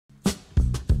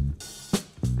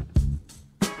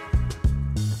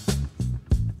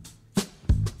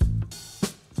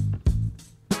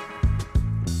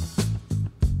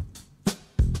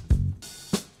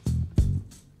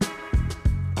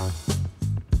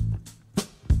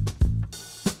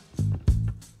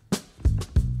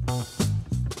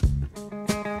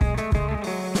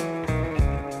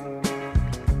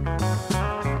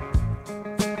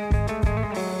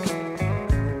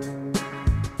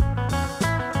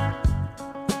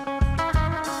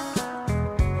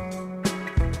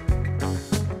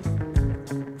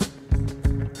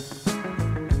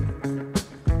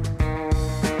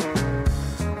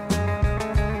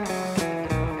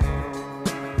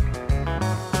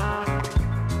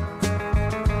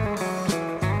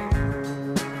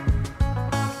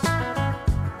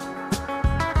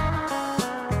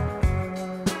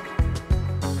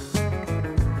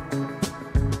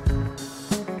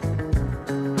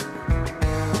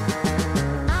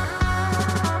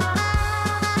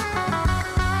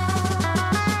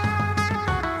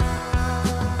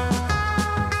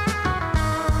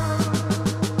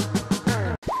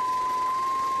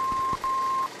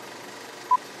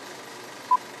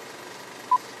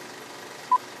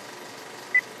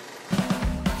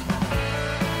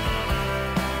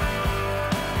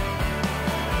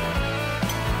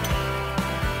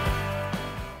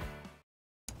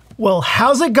Well,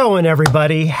 how's it going,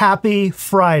 everybody? Happy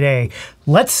Friday.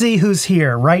 Let's see who's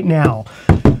here right now.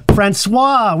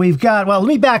 Francois, we've got, well, let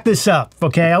me back this up,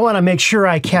 okay? I want to make sure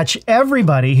I catch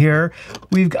everybody here.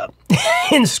 We've got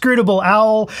Inscrutable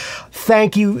Owl.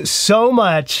 Thank you so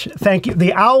much. Thank you.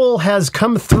 The owl has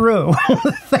come through.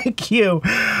 Thank you.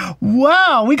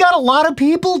 Wow, we got a lot of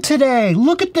people today.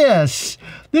 Look at this.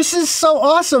 This is so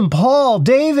awesome. Paul,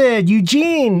 David,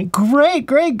 Eugene. Great,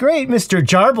 great, great. Mr.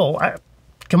 Jarble.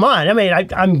 Come on. I mean,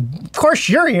 I'm of course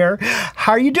you're here.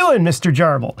 How are you doing, Mr.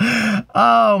 Jarble?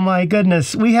 Oh, my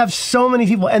goodness. We have so many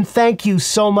people. And thank you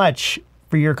so much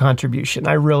for your contribution.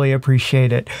 I really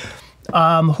appreciate it.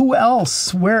 Who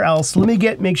else? Where else? Let me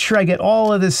make sure I get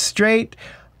all of this straight.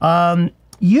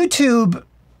 YouTube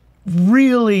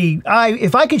really,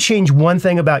 if I could change one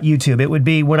thing about YouTube, it would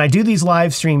be when I do these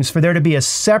live streams for there to be a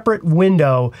separate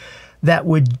window that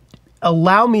would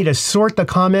allow me to sort the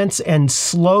comments and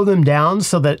slow them down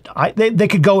so that they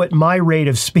could go at my rate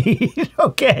of speed,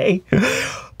 okay?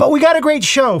 But we got a great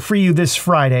show for you this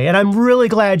Friday, and I'm really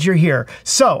glad you're here.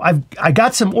 So I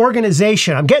got some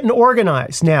organization. I'm getting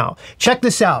organized now. Check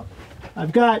this out.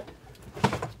 I'm going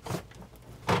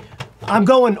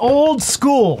old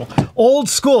school. Old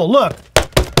school. Look.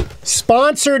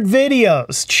 Sponsored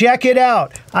videos. Check it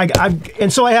out.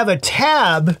 And so I have a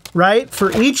tab, right,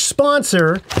 for each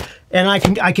sponsor, and I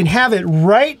can have it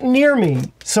right near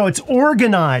me. So it's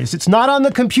organized. It's not on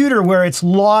the computer where it's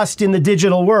lost in the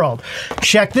digital world.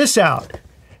 Check this out.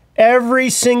 Every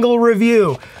single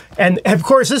review. And of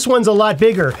course, this one's a lot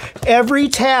bigger. Every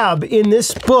tab in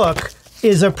this book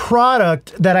is a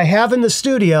product that I have in the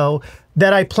studio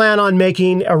that I plan on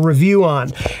making a review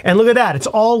on. And look at that, it's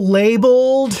all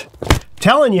labeled.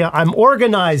 Telling you, I'm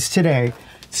organized today.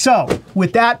 So,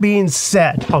 with that being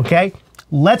said, okay,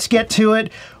 let's get to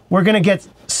it. We're gonna get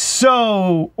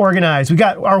so organized. We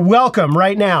got our welcome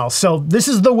right now. So this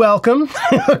is the welcome,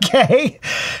 okay?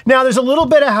 Now there's a little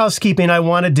bit of housekeeping I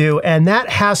wanna do, and that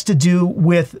has to do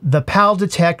with the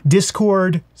PalDetect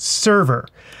Discord server.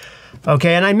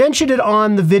 Okay, and I mentioned it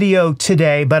on the video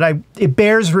today, but it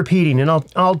bears repeating, and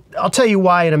I'll tell you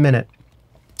why in a minute.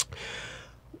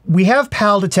 We have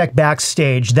PalDetect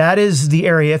Backstage. That is the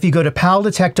area. If you go to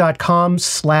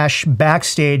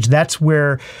paldetect.com/backstage, that's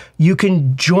where you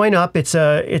can join up. It's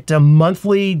a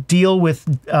monthly deal with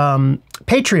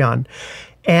Patreon,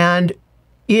 and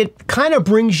it kind of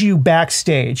brings you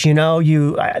backstage. You know,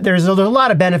 there's a lot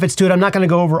of benefits to it. I'm not going to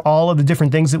go over all of the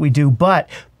different things that we do, but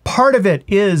part of it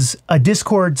is a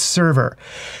Discord server,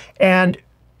 and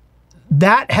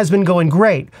that has been going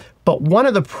great. But one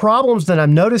of the problems that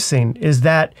I'm noticing is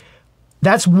that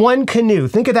that's one canoe.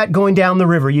 Think of that going down the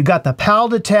river. You got the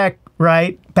PalDetect,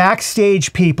 right,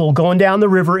 backstage people going down the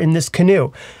river in this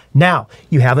canoe. Now,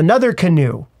 you have another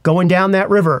canoe going down that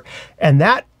river, and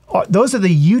those are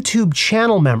the YouTube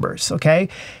channel members, okay?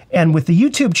 And with the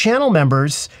YouTube channel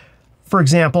members, for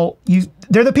example,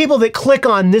 they're the people that click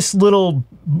on this little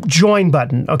join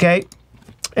button, okay?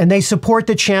 And they support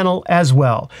the channel as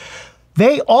well.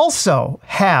 They also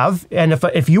have, and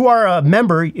if you are a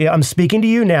member, I'm speaking to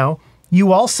you now,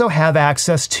 you also have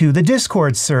access to the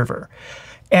Discord server.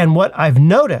 And what I've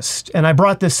noticed, and I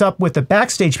brought this up with the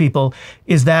backstage people,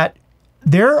 is that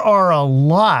there are a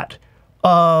lot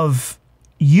of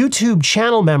YouTube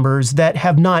channel members that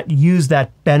have not used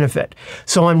that benefit.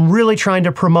 So I'm really trying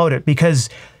to promote it because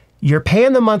you're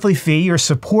paying the monthly fee, you're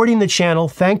supporting the channel,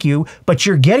 thank you, but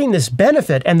you're getting this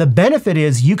benefit, and the benefit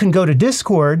is you can go to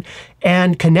Discord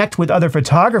and connect with other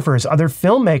photographers, other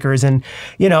filmmakers, and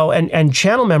and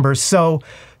channel members. So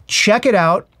check it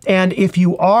out, and if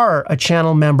you are a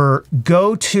channel member,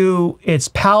 it's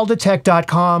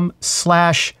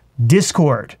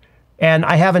paldetect.com/Discord. And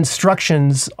I have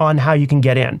instructions on how you can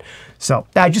get in. So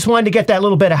I just wanted to get that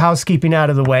little bit of housekeeping out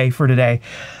of the way for today.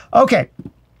 Okay.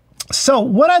 So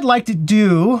what I'd like to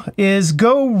do is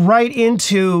go right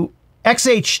into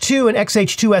XH2 and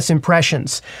XH2s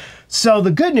impressions. So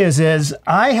the good news is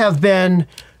I have been,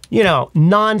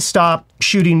 nonstop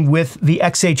shooting with the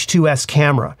XH2s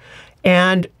camera.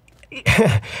 And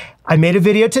I made a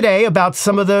video today about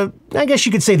some of the, I guess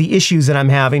you could say, the issues that I'm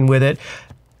having with it.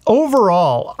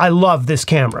 Overall, I love this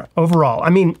camera. Overall, I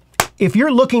mean, if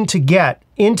you're looking to get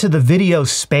into the video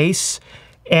space,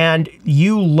 and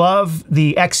you love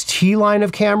the XT line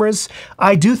of cameras,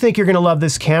 I do think you're going to love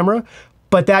this camera,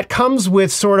 but that comes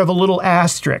with sort of a little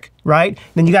asterisk, right?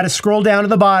 Then you got to scroll down to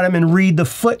the bottom and read the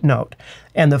footnote.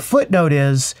 And the footnote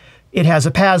is, it has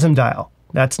a PASM dial.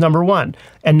 That's number one.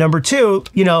 And number two,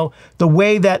 the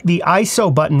way that the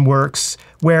ISO button works,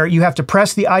 where you have to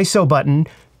press the ISO button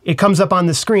it comes up on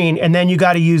the screen, and then you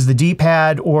got to use the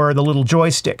D-pad or the little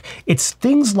joystick. It's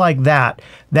things like that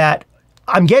that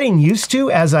I'm getting used to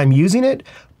as I'm using it,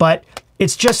 but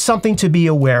it's just something to be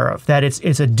aware of, that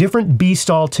it's a different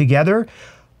beast altogether.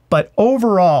 But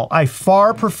overall, I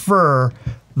far prefer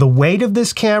the weight of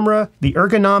this camera, the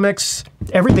ergonomics,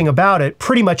 everything about it,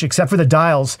 pretty much except for the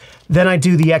dials, than I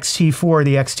do the XT4 or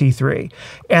the XT3.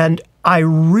 And I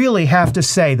really have to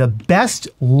say the best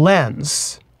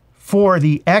lens for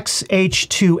the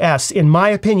XH2s, in my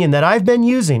opinion, that I've been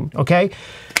using, okay?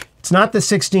 It's not the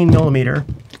 16 millimeter,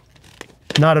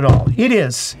 not at all. It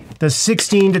is the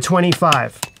 16 to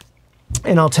 25.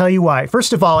 And I'll tell you why.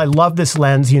 First of all, I love this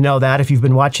lens, you know that if you've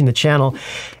been watching the channel.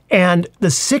 And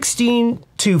the 16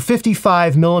 to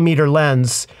 55 millimeter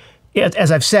lens,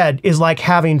 as I've said, is like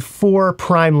having 4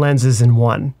 prime lenses in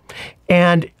one.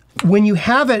 And when you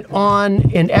have it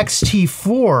on an XT4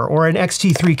 or an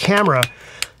XT3 camera,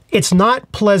 it's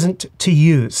not pleasant to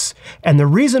use. And the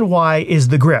reason why is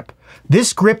the grip.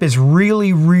 This grip is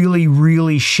really, really,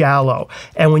 really shallow.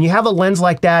 And when you have a lens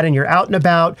like that and you're out and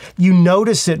about, you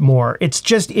notice it more. It's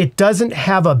just, it doesn't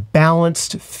have a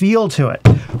balanced feel to it.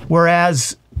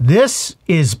 Whereas this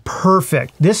is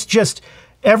perfect. This just,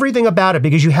 everything about it,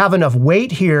 because you have enough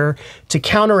weight here to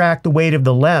counteract the weight of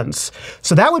the lens.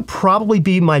 So that would probably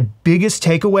be my biggest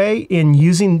takeaway in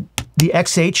using the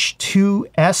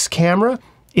XH2s camera,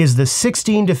 is the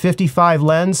 16 to 55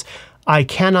 lens. I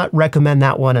cannot recommend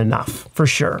that one enough, for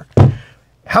sure.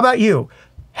 How about you?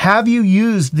 Have you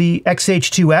used the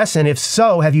XH2s? And if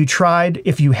so, have you tried,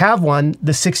 if you have one,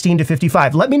 the 16 to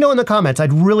 55? Let me know in the comments.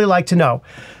 I'd really like to know,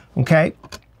 okay?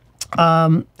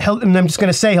 And I'm just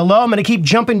gonna say hello. I'm gonna keep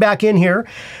jumping back in here.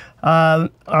 All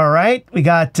right, we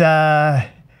got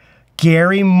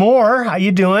Gary Moore. How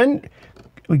you doing?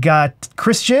 We got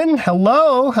Christian.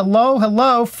 Hello, hello,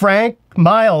 hello. Frank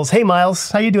Miles. Hey,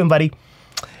 Miles. How you doing, buddy?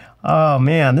 Oh,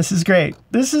 man, this is great.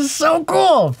 This is so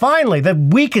cool. Finally, the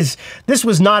week is, this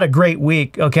was not a great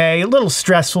week, okay? A little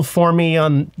stressful for me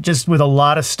on just with a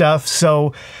lot of stuff.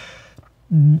 So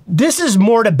this is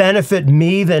more to benefit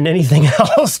me than anything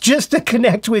else, just to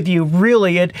connect with you.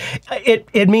 Really,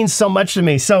 it means so much to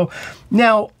me. So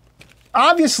now,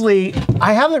 obviously,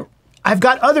 I've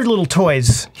got other little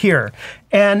toys here,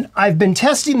 and I've been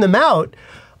testing them out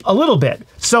a little bit.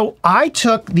 So I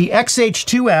took the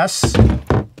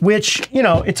XH2s, which, you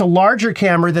know, it's a larger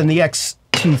camera than the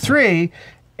XT3,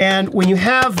 and when you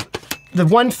have the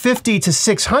 150 to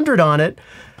 600 on it,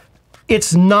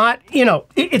 it's not, you know,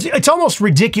 it's almost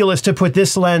ridiculous to put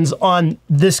this lens on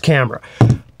this camera.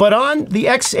 But on the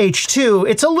XH2,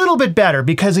 it's a little bit better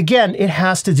because, again, it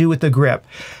has to do with the grip.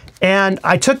 And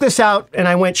I took this out and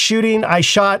I went shooting. I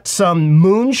shot some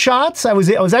moon shots. It was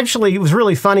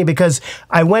really funny because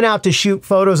I went out to shoot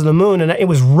photos of the moon and it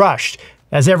was rushed,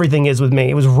 as everything is with me.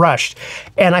 It was rushed.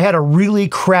 And I had a really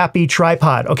crappy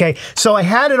tripod, okay? So I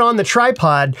had it on the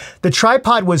tripod. The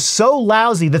tripod was so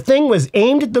lousy. The thing was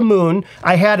aimed at the moon.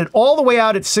 I had it all the way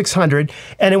out at 600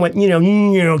 and it went,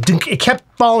 it kept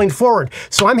falling forward.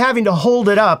 So I'm having to hold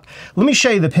it up. Let me show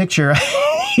you the picture.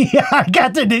 Yeah, I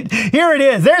got to do, here it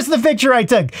is. There's the picture I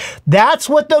took. That's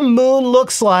what the moon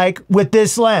looks like with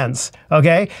this lens,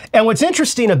 okay? And what's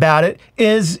interesting about it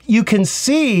is you can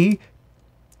see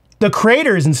the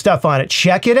craters and stuff on it.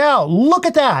 Check it out. Look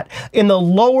at that. In the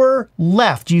lower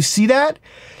left, do you see that?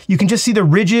 You can just see the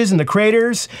ridges and the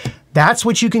craters. That's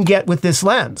what you can get with this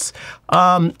lens.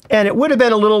 And it would have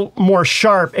been a little more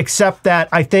sharp, except that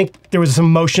I think there was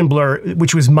some motion blur,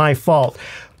 which was my fault.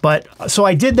 But so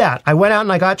I did that. I went out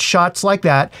and I got shots like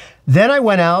that. Then I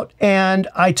went out and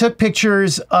I took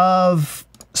pictures of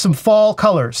some fall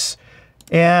colors.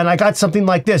 And I got something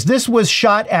like this. This was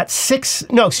shot at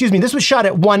this was shot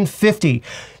at 150.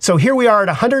 So here we are at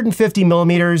 150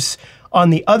 millimeters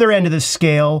on the other end of the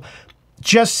scale.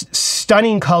 Just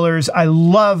stunning colors. I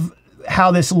love how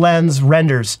this lens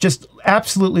renders. Just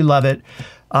absolutely love it.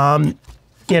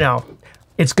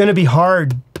 It's gonna be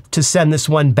hard to send this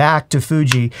one back to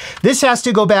Fuji. This has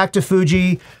to go back to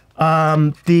Fuji.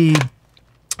 The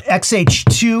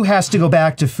XH2 has to go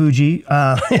back to Fuji.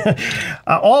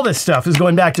 All this stuff is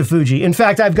going back to Fuji. In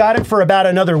fact, I've got it for about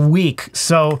another week.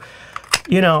 So,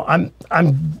 I'm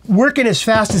working as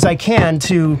fast as I can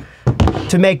to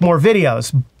make more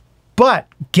videos. But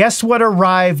guess what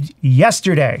arrived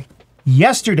yesterday?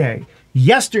 Yesterday.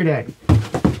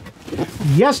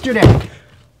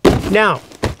 Now,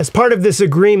 as part of this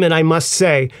agreement, I must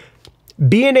say,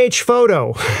 B&H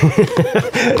Photo,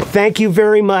 thank you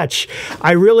very much.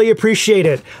 I really appreciate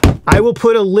it. I will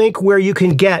put a link where you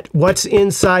can get what's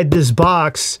inside this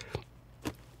box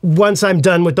once I'm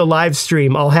done with the live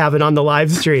stream, I'll have it on the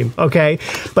live stream, okay?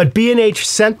 But B&H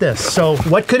sent this, so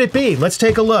what could it be? Let's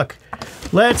take a look.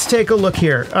 Let's take a look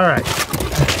here. All right.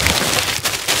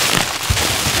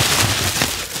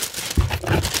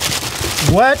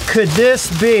 What could this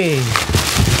be?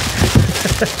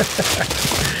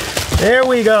 There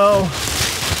we go.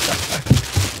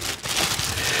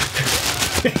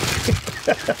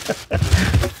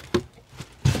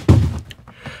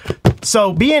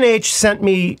 So B&H sent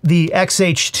me the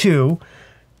XH2,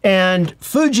 and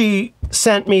Fuji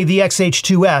sent me the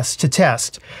XH2s to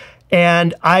test.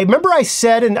 And I remember I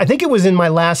said, and I think it was in my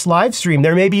last live stream,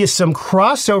 there may be some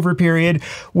crossover period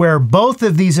where both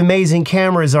of these amazing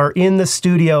cameras are in the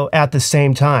studio at the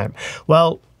same time.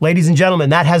 Well, ladies and gentlemen,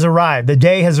 that has arrived. The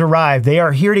day has arrived. They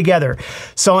are here together.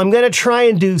 So I'm going to try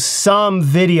and do some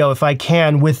video, if I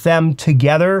can, with them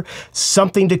together,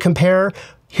 something to compare.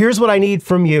 Here's what I need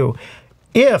from you.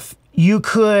 If you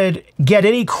could get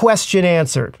any question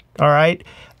answered, all right,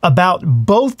 about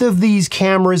both of these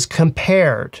cameras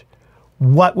compared,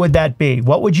 what would that be?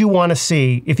 What would you want to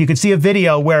see if you could see a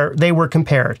video where they were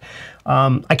compared?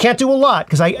 I can't do a lot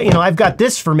because I've got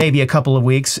this for maybe a couple of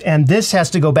weeks, and this has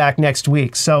to go back next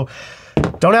week. So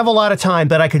don't have a lot of time,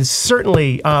 but I could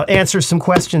certainly answer some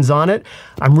questions on it.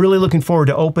 I'm really looking forward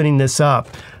to opening this up.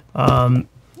 And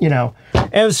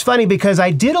it was funny because I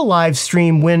did a live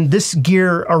stream when this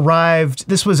gear arrived.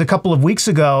 This was a couple of weeks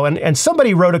ago, and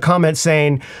somebody wrote a comment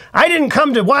saying, I didn't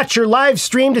come to watch your live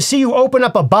stream to see you open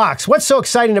up a box. What's so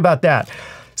exciting about that?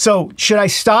 So should I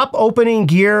stop opening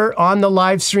gear on the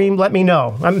live stream? Let me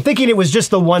know. I'm thinking it was just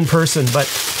the one person, but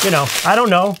I don't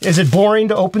know. Is it boring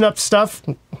to open up stuff?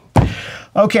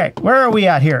 Okay, where are we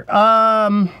at here?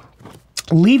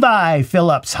 Levi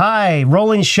Phillips, hi,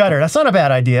 rolling shutter. That's not a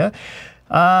bad idea.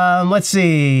 Let's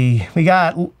see. We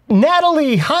got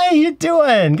Natalie. Hi, you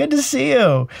doing? Good to see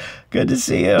you. Good to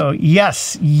see you.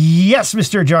 Yes,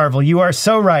 Mr. Jarvel, you are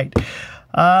so right.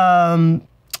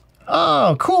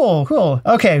 Oh, cool.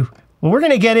 Okay, well, we're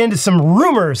going to get into some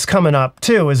rumors coming up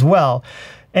too as well.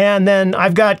 And then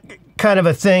I've got kind of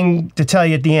a thing to tell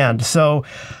you at the end. So,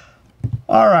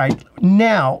 all right,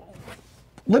 now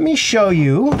let me show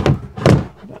you.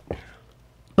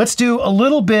 Let's do a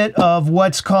little bit of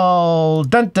what's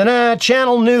called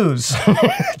channel news.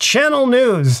 Channel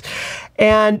news.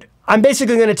 And I'm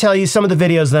basically going to tell you some of the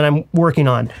videos that I'm working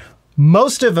on.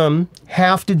 Most of them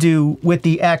have to do with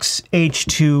the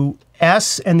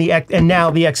XH2s and now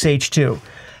the XH2.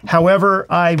 However,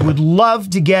 I would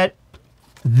love to get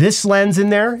this lens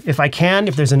in there if I can,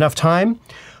 if there's enough time.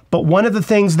 But one of the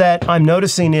things that I'm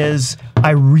noticing is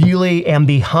I really am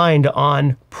behind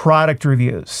on product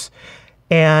reviews.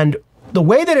 And the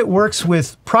way that it works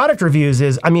with product reviews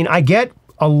is, I get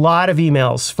a lot of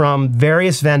emails from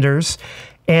various vendors,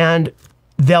 and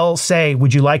they'll say,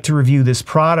 would you like to review this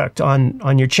product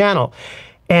on your channel?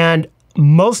 And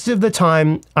most of the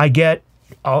time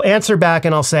I'll answer back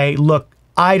and I'll say, look,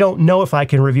 I don't know if I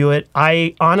can review it.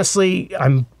 I'm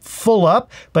full up,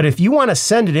 but if you want to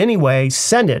send it anyway,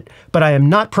 send it. But I am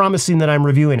not promising that I'm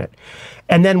reviewing it.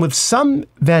 And then with some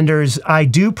vendors, I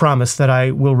do promise that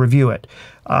I will review it.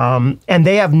 And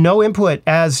they have no input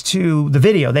as to the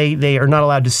video. They are not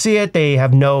allowed to see it. They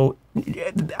have no...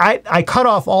 I cut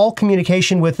off all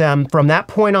communication with them from that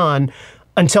point on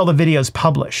until the video is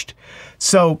published.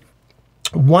 So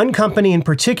one company in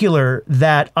particular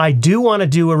that I do want to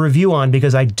do a review on,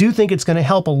 because I do think it's going to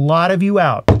help a lot of you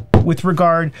out with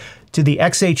regard to the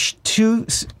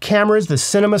XH2 cameras, the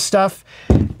cinema stuff,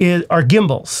 are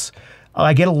gimbals.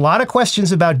 I get a lot of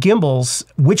questions about gimbals.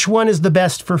 Which one is the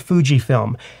best for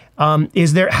Fujifilm?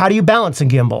 How do you balance a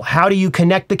gimbal? How do you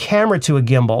connect the camera to a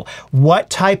gimbal? What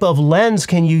type of lens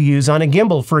can you use on a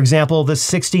gimbal? For example, the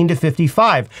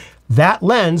 16-55. That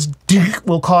lens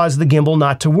will cause the gimbal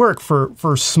not to work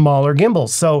for smaller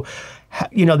gimbals. So,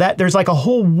 there's like a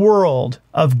whole world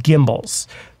of gimbals.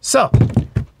 So,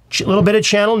 a little bit of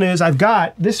channel news. I've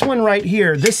got this one right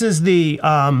here. This is the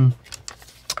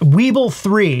Weeble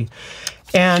 3.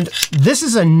 And this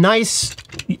is a nice,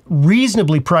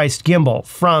 reasonably priced gimbal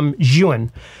from Zhuan.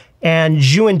 And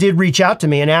Zhuan did reach out to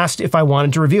me and asked if I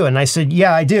wanted to review it. And I said,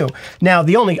 yeah, I do. Now,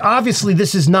 obviously,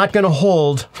 this is not going to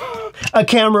hold a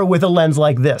camera with a lens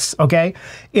like this, okay?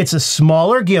 It's a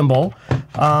smaller gimbal.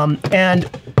 And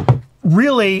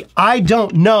really, I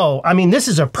don't know. This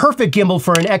is a perfect gimbal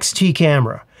for an XT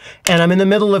camera. And I'm in the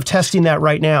middle of testing that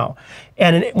right now.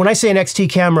 And when I say an XT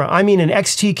camera, I mean an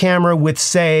XT camera with,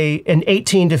 say, an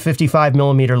 18-55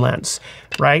 millimeter lens,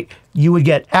 right? You would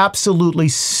get absolutely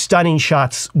stunning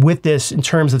shots with this in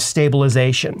terms of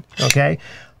stabilization, okay?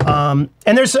 And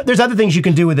there's other things you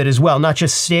can do with it as well, not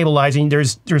just stabilizing.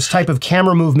 There's type of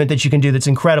camera movement that you can do that's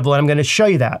incredible, and I'm going to show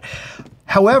you that.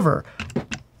 However,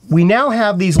 we now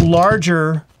have these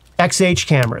larger XH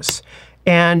cameras,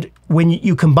 and when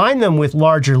you combine them with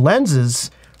larger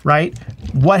lenses, right,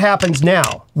 what happens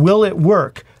now? Will it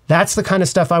work? That's the kind of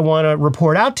stuff I want to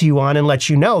report out to you on and let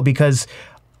you know, because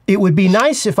it would be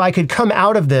nice if I could come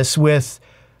out of this with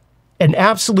an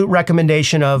absolute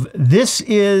recommendation of this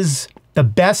is the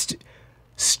best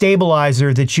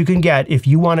stabilizer that you can get if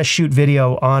you want to shoot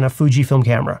video on a Fujifilm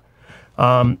camera.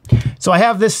 So I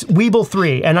have this Weebill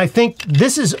 3, and I think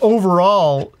this is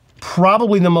overall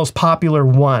probably the most popular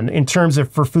one in terms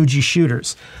of for Fuji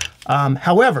shooters.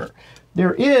 However,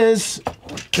 there's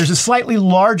a slightly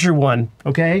larger one,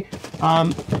 okay,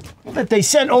 that they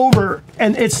sent over,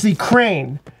 and it's the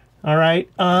Crane, all right?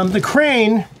 The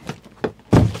Crane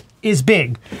is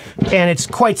big, and it's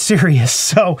quite serious.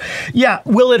 So yeah,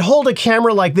 will it hold a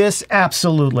camera like this?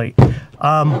 Absolutely.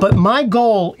 But my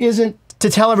goal isn't to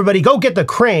tell everybody, go get the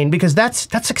Crane, because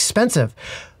that's expensive.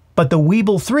 But the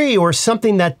Weebill 3, or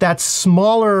something that's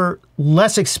smaller,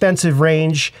 less expensive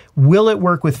range, will it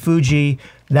work with Fuji?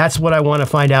 That's what I want to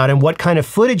find out. And what kind of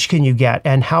footage can you get,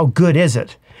 and how good is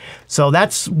it? So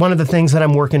that's one of the things that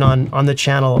I'm working on the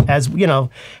channel, as you know,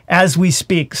 as we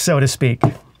speak, so to speak.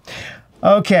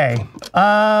 Okay,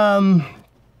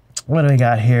 what do we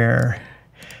got here?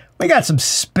 We got some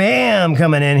spam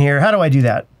coming in here. How do I do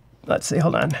that? Let's see,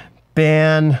 hold on.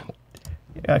 Ban,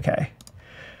 okay.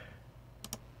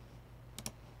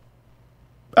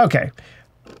 Okay.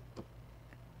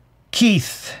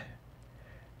 Keith,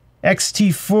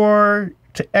 XT4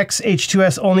 to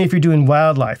XH2s only if you're doing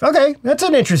wildlife. Okay, that's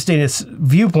an interesting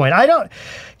viewpoint. I don't,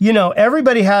 you know,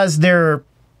 everybody has their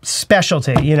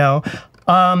specialty, you know.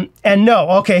 And no,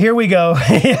 okay, here we go.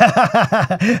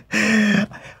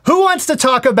 Who wants to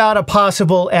talk about a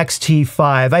possible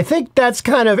XT5? I think that's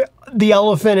kind of the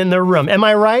elephant in the room. Am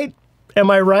I right? Am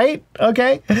I right?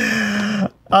 Okay.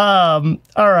 All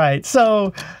right,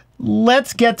 so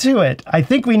let's get to it. I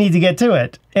think we need to get to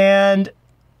it. And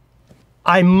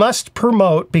I must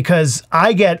promote, because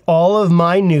I get all of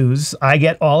my news. I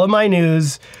get all of my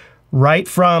news right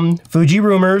from Fuji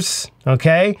Rumors,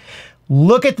 okay?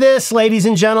 Look at this, ladies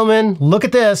and gentlemen. Look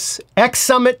at this. X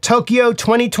Summit Tokyo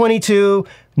 2022,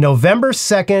 November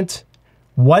 2nd,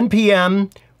 1 p.m.,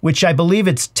 which I believe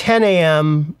it's 10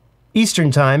 a.m.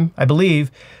 Eastern time, I believe.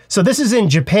 So this is in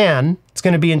Japan. It's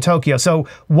going to be in Tokyo. So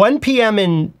 1 p.m.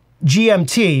 in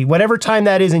GMT, whatever time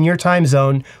that is in your time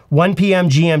zone, 1 p.m.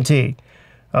 GMT.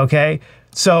 Okay?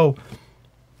 So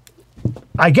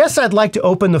I guess I'd like to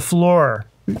open the floor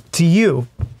to you.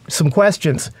 Some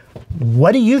questions.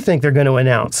 What do you think they're going to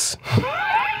announce?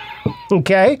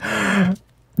 Okay?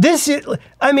 This is,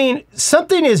 I mean,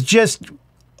 something is just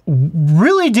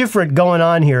really different going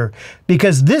on here,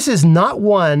 because this is not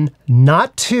one,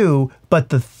 not two, but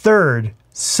the third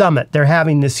summit they're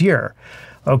having this year.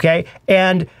 Okay?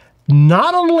 And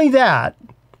not only that,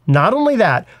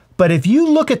 but if you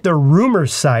look at the rumor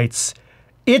sites,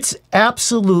 it's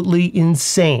absolutely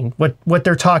insane what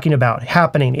they're talking about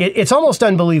happening. It's almost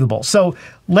unbelievable. So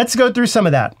let's go through some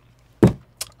of that.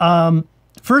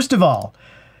 First of all,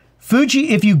 Fuji,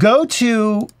 if you go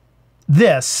to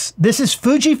this is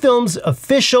Fujifilm's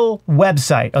official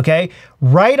website, okay?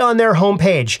 Right on their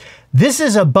homepage. This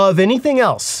is above anything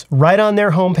else, right on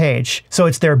their homepage. So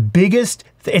it's their biggest,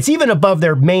 it's even above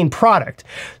their main product.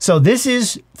 So this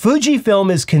is, Fujifilm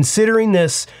is considering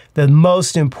this the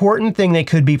most important thing they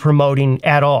could be promoting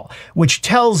at all, which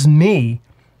tells me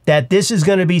that this is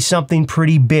going to be something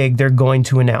pretty big they're going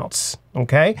to announce,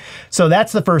 okay? So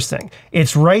that's the first thing.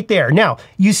 It's right there. Now,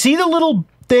 you see the little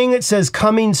thing that says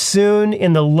coming soon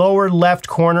in the lower left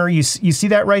corner? You see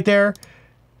that right there?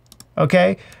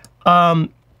 Okay? That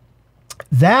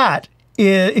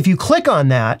is, if you click on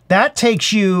that, that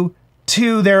takes you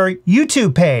to their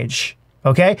YouTube page,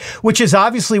 okay? Which is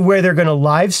obviously where they're going to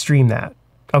live stream that,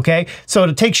 okay? So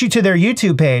it takes you to their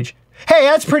YouTube page. Hey,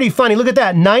 that's pretty funny. Look at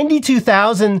that,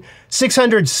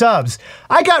 92,600 subs.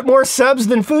 I got more subs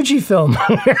than Fujifilm.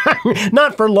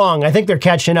 Not for long. I think they're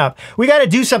catching up. We got to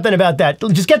do something about that.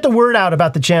 Just get the word out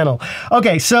about the channel.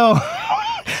 Okay, so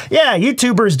yeah,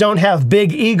 YouTubers don't have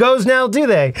big egos now, do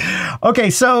they? Okay,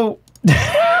 so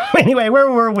anyway,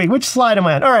 where were we? Which slide am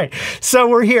I on? All right, so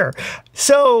we're here.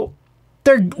 So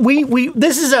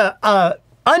this is a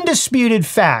undisputed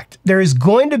fact. There is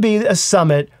going to be a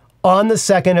summit on the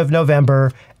 2nd of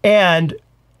November, and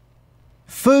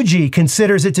Fuji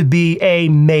considers it to be a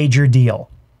major deal.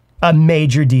 A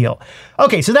major deal.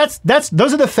 Okay, so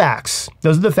those are the facts.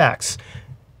 Those are the facts.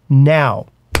 Now,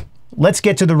 let's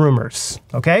get to the rumors,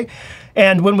 okay?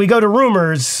 And when we go to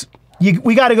rumors,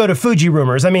 we got to go to Fuji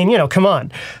rumors. I mean, you know, come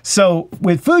on. So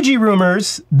with Fuji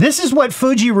rumors, this is what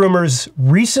Fuji rumors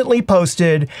recently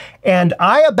posted, and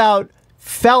I about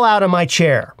fell out of my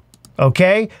chair,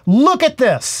 okay? Look at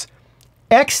this.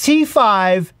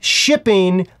 XT5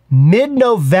 shipping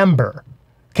mid-November,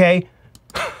 okay?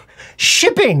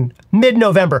 Shipping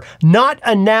mid-November, not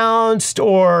announced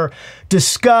or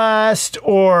discussed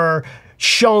or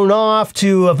shown off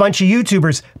to a bunch of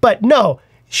YouTubers, but no,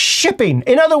 shipping.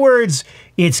 In other words,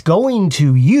 it's going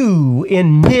to you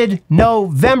in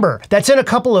mid-November. That's in a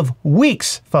couple of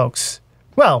weeks, folks.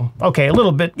 Well, okay, a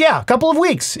little bit, yeah, a couple of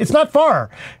weeks. It's not far.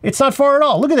 It's not far at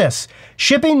all. Look at this.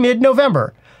 Shipping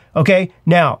mid-November. Okay,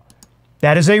 now,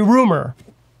 that is a rumor.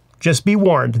 Just be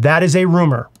warned, that is a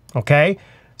rumor, okay?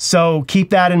 So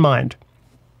keep that in mind.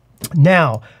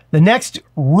 Now, the next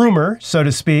rumor, so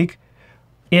to speak,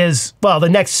 is, well, the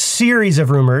next series of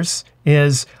rumors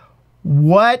is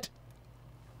what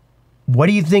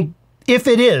do you think, if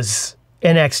it is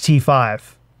an XT5,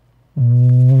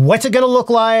 what's it gonna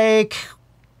look like?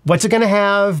 What's it gonna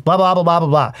have? Blah, blah, blah, blah, blah,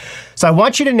 blah. So I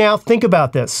want you to now think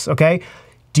about this, okay?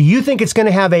 Do you think it's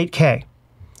gonna have 8K?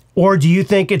 Or do you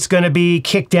think it's gonna be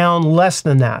kicked down less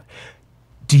than that?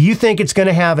 Do you think it's going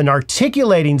to have an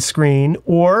articulating screen,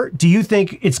 or do you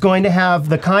think it's going to have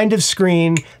the kind of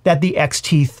screen that the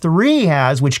XT3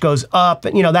 has, which goes up,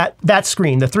 you know, that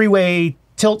screen, the three-way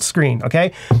tilt screen,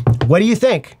 okay? What do you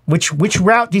think? Which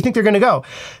route do you think they're going to go?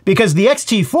 Because the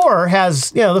XT4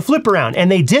 has, you know, the flip around, and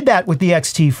they did that with the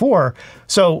XT4.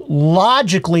 So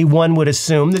logically, one would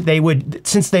assume that they would,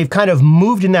 since they've kind of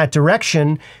moved in that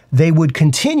direction, they would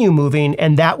continue moving,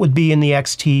 and that would be in the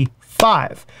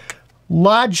XT5.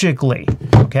 Logically,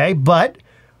 okay? But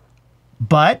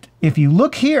if you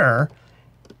look here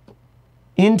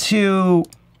into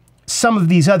some of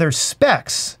these other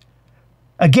specs,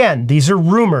 again, these are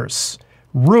rumors.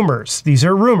 These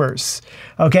are rumors.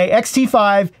 Okay,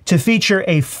 XT5 to feature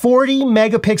a 40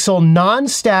 megapixel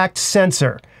non-stacked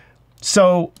sensor.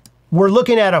 So we're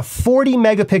looking at a 40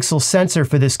 megapixel sensor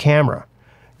for this camera.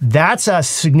 That's a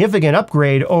significant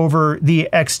upgrade over the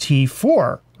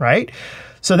XT4, right?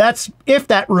 So that's if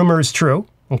that rumor is true,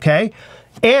 okay?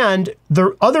 And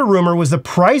the other rumor was the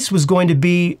price was going to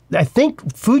be, I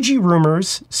think Fuji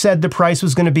rumors said the price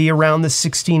was going to be around the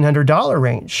 $1,600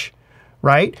 range,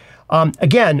 right?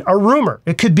 Again, a rumor.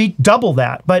 It could be double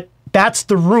that, but that's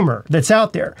the rumor that's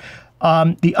out there.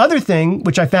 The other thing,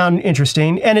 which I found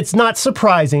interesting, and it's not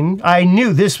surprising, I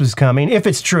knew this was coming, if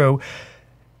it's true,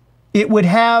 it would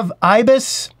have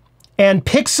IBIS and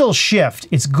pixel shift.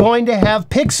 It's going to have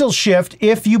pixel shift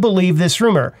if you believe this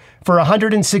rumor for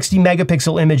 160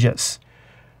 megapixel images.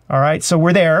 All right, so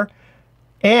we're there.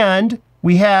 And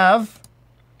we have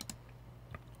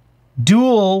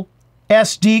dual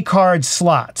SD card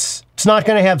slots. It's not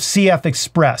going to have CF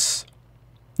Express.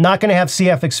 Not going to have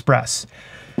CF Express.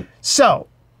 So,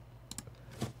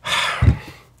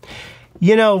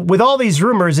 you know, with all these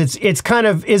rumors, it's kind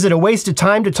of, is it a waste of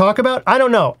time to talk about? I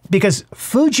don't know, because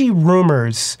Fuji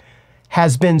rumors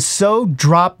has been so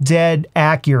drop dead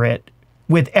accurate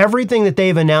with everything that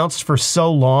they've announced for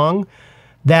so long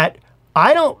that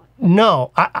I don't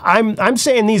know. I'm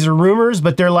saying these are rumors,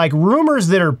 but they're like rumors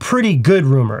that are pretty good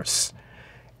rumors.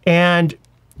 And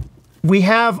we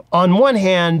have, on one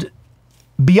hand,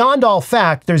 beyond all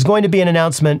fact, there's going to be an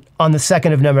announcement on the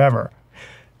 2nd of November.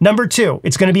 Number 2,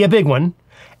 it's going to be a big one.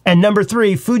 And number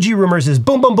 3, Fuji rumors is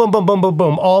boom, boom, boom, boom, boom, boom,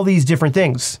 boom, all these different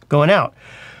things going out.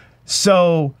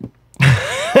 So,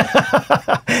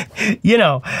 you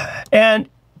know, and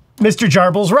Mr.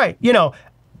 Jarbel's right. You know,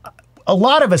 a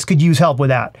lot of us could use help with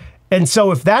that. And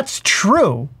so if that's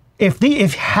true,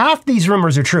 if half these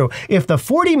rumors are true, if the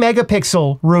 40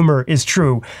 megapixel rumor is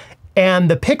true, and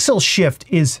the pixel shift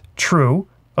is true,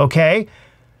 okay,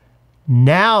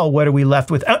 now what are we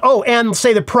left with? Oh, and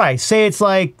say the price. Say it's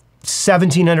like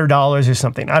 $1,700 or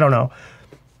something. I don't know.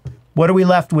 What are we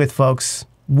left with, folks?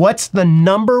 What's the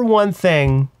number one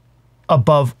thing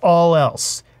above all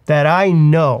else that I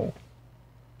know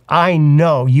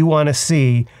you want to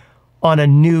see on a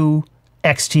new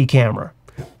XT camera?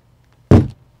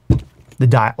 The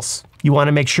dials. You want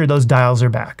to make sure those dials are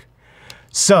back.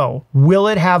 So, will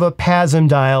it have a PASM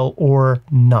dial or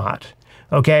not?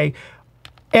 Okay?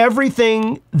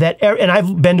 Everything that, and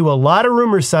I've been to a lot of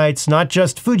rumor sites, not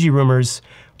just Fuji rumors,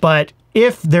 but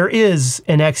if there is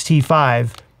an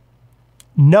XT5,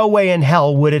 no way in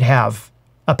hell would it have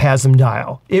a PASM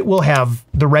dial. It will have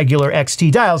the regular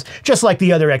XT dials, just like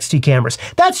the other XT cameras.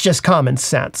 That's just common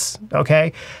sense,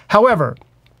 okay? However,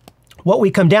 What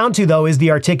we come down to, though, is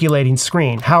the articulating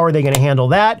screen. How are they going to handle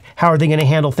that? How are they going to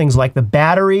handle things like the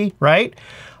battery, right?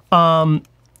 I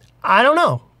don't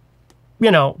know.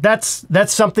 You know, that's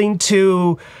something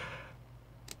to,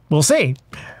 we'll see.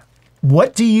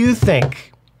 What do you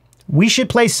think? We should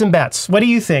place some bets. What do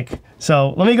you think?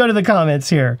 So let me go to the comments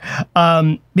here,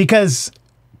 because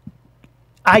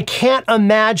I can't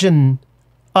imagine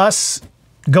us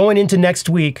going into next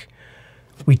week.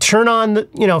 We turn on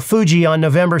the, Fuji on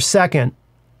November 2nd,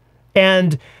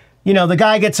 and the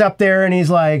guy gets up there and he's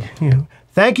like,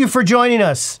 thank you for joining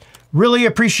us. Really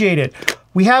appreciate it.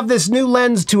 We have this new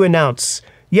lens to announce.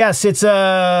 Yes, it's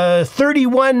a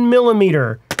 31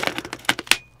 millimeter.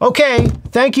 Okay,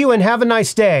 thank you and have a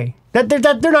nice day. They're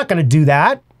not going to do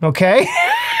that, okay?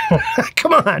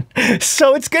 Come on.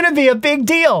 So it's going to be a big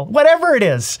deal, whatever it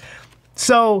is.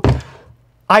 So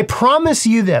I promise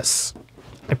you this.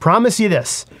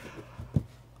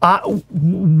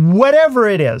 Whatever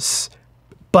it is,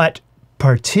 but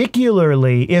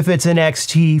particularly if it's an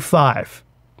XT5,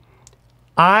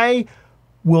 I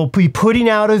will be putting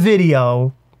out a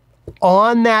video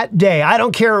on that day. I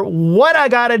don't care what I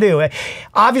got to do.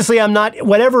 Obviously, I'm not,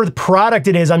 whatever the product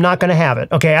it is, I'm not going to have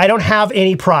it. Okay, I don't have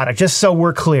any product, just so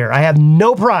we're clear. I have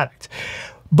no product,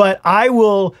 but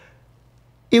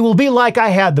it will be like I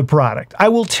had the product. I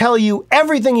will tell you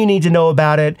everything you need to know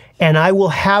about it, and I will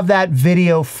have that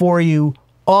video for you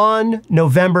on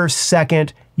November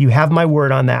 2nd. You have my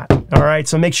word on that. All right,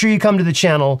 so make sure you come to the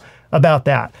channel about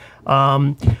that.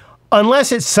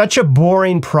 Unless it's such a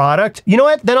boring product, you know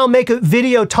what? Then I'll make a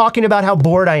video talking about how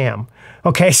bored I am.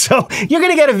 Okay, so you're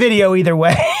gonna get a video either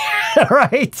way, all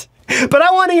right? But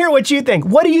I wanna hear what you think.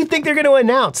 What do you think they're gonna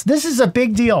announce? This is a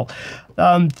big deal.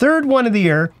 Third one of the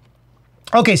year.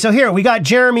 Okay, so here we got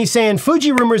Jeremy saying,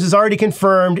 Fuji Rumors is already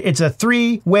confirmed. It's a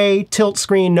 3-way tilt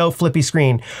screen, no flippy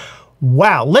screen.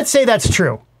 Wow, let's say that's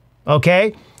true,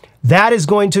 okay? That is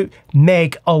going to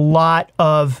make a lot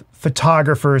of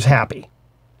photographers happy.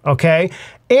 Okay,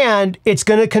 and it's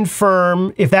going to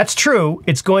confirm, if that's true,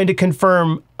 it's going to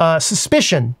confirm a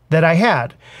suspicion that I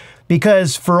had,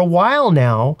 because for a while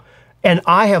now, and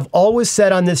I have always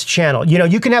said on this channel,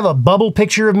 you can have a bubble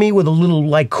picture of me with a little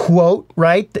like quote,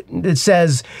 right? That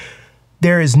says,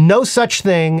 there is no such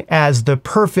thing as the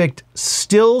perfect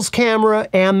stills camera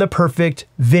and the perfect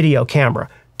video camera.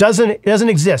 It doesn't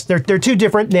exist. They're too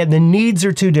different. The needs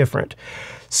are too different.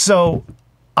 So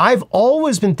I've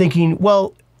always been thinking,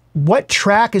 well, what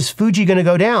track is Fuji going to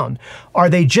go down? Are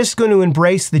they just going to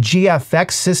embrace the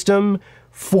GFX system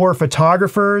for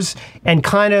photographers and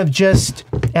kind of just,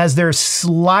 as they're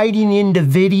sliding into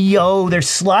video, with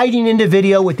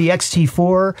the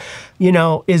X-T4,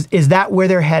 is that where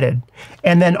they're headed?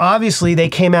 And then obviously they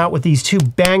came out with these two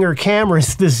banger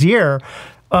cameras this year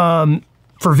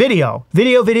for video.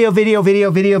 Video.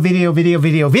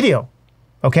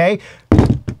 Okay?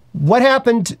 What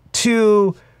happened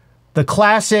to the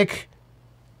classic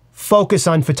focus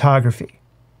on photography?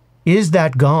 Is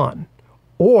that gone?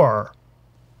 Or,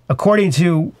 according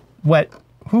to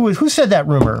who said that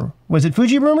rumor? Was it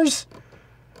Fuji Rumors?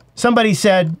 Somebody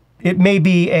said it may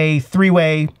be a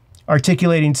 3-way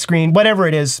articulating screen, whatever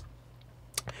it is.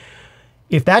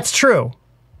 If that's true,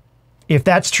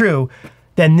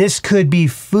 then this could be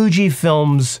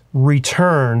Fujifilm's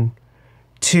return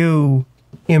to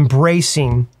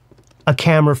embracing a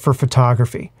camera for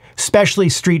photography, especially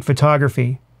street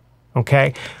photography,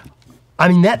 okay? I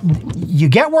mean, you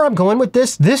get where I'm going with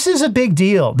this? This is a big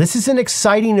deal. This is an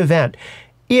exciting event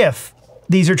if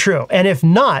these are true. And if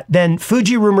not, then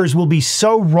Fuji Rumors will be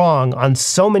so wrong on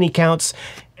so many counts,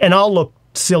 and I'll look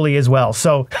silly as well.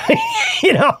 So,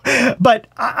 but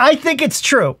I think it's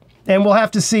true, and we'll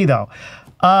have to see though.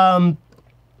 And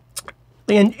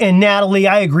Natalie,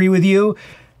 I agree with you.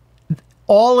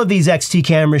 All of these XT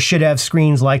cameras should have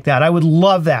screens like that. I would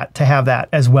love that, to have that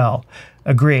as well.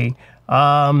 Agree.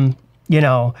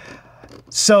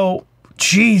 So,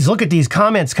 geez, look at these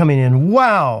comments coming in.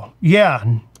 Wow. Yeah,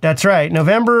 that's right.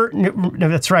 November.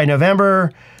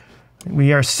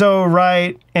 We are so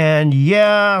right. And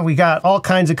yeah, we got all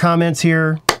kinds of comments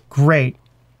here. Great.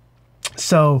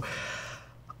 So,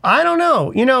 I don't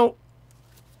know.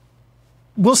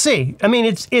 We'll see. I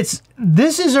mean,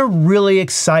 this is a really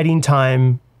exciting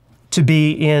time to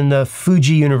be in the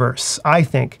Fuji universe, I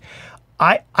think.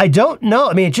 I don't know.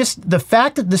 I mean, just the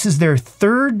fact that this is their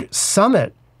 3rd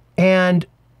summit, and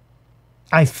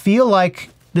I feel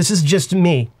like, this is just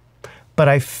me, but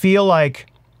I feel like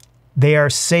they are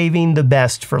saving the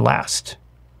best for last.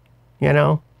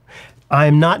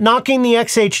 I'm not knocking the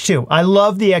XH2. I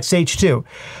love the XH2.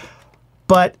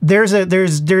 But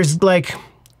there's like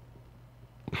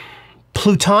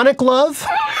plutonic love,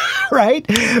 right?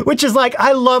 Which is like,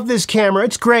 I love this camera.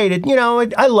 It's great.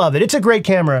 I love it. It's a great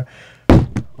camera.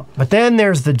 But then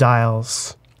there's the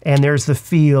dials. And there's the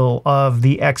feel of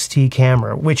the XT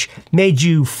camera, which made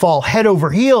you fall head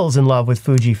over heels in love with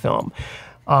Fujifilm.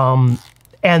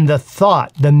 And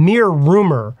the mere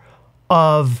rumor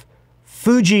of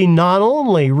Fuji not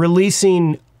only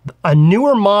releasing a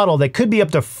newer model that could be up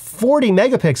to 40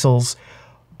 megapixels,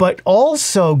 but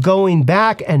also going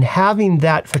back and having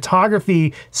that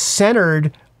photography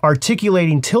centered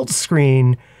articulating tilt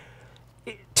screen,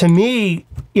 to me,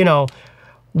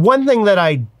 one thing that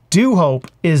I do hope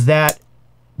is that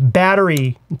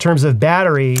battery, in terms of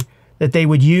battery, that they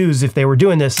would use if they were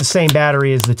doing this, the same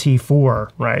battery as the T4,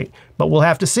 right? But we'll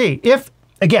have to see. If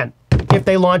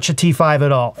they launch a T5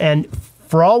 at all. And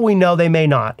for all we know, they may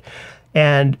not.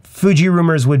 And Fuji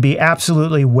rumors would be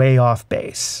absolutely way off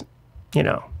base,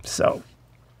 so.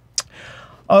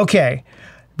 Okay,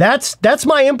 that's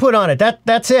my input on it.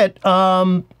 That's it.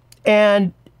 And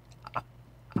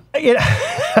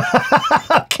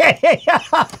okay.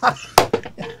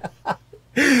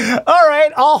 All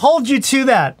right, I'll hold you to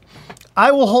that.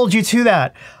 I will hold you to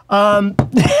that.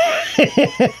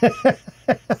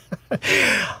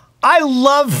 I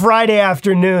love Friday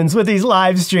afternoons with these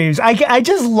live streams. I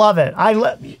just love it. I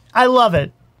love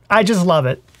it. I just love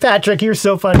it. Patrick, you're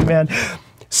so funny, man.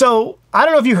 So I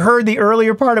don't know if you heard the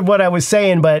earlier part of what I was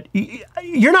saying, but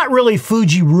you're not really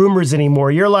Fuji rumors anymore.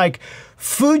 You're like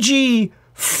Fuji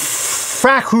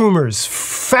fact rumors,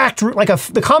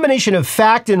 the combination of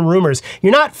fact and rumors.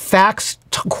 You're not facts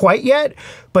quite yet,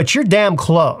 but you're damn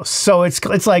close. So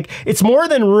it's like, it's more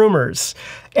than rumors.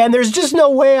 And there's just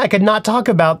no way I could not talk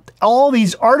about all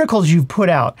these articles you've put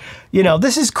out.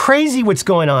 This is crazy what's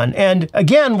going on. And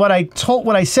again, what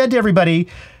I said to everybody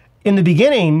in the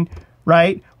beginning,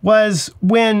 right, was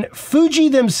when Fuji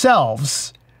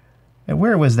themselves, and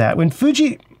where was that? When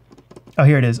Fuji, oh,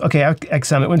 here it is. Okay, X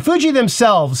Summit. When Fuji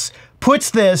themselves puts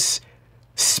this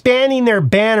spanning their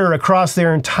banner across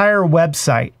their entire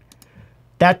website,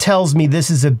 that tells me this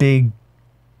is a big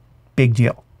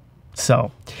deal.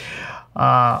 So,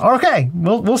 okay,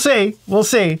 we'll see. We'll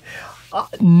see.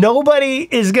 Nobody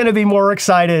is going to be more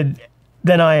excited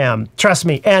than I am. Trust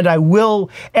me. And I will.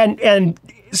 And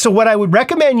so what I would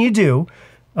recommend you do,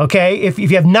 okay, if you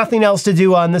have nothing else to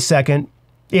do on the 2nd,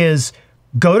 is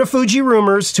go to Fuji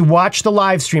Rumors to watch the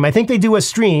live stream. I think they do a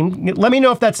stream. Let me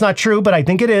know if that's not true, but I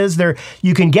think it is.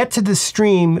 You can get to the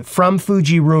stream from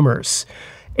Fuji Rumors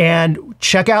and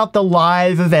check out the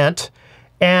live event.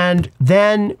 And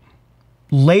then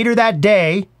later that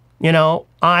day, because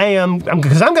I'm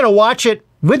going to watch it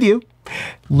with you.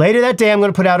 Later that day, I'm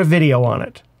going to put out a video on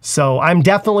it. So I'm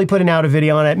definitely putting out a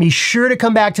video on it. Be sure to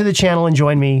come back to the channel and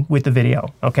join me with the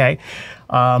video, okay?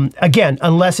 Again,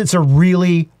 unless it's a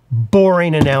really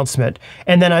boring announcement,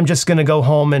 and then I'm just going to go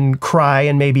home and cry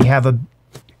and maybe have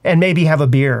a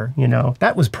beer.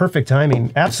 That was perfect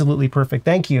timing. Absolutely perfect.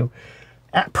 Thank you.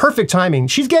 Perfect timing.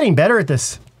 She's getting better at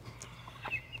this.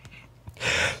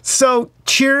 So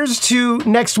cheers to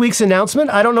next week's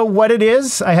announcement. I don't know what it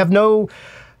is. I have no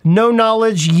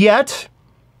knowledge yet,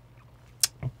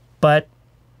 but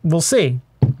we'll see.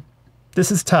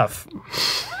 This is tough.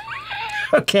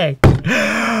 Okay.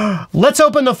 Let's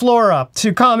open the floor up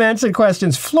to comments and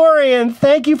questions. Florian,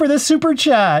 thank you for the super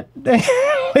chat.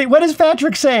 Wait, what is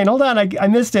Patrick saying? Hold on, I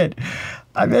missed it.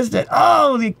 I missed it.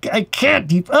 Oh, I can't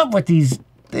keep up with these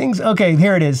things. Okay,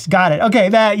 here it is. Got it. Okay,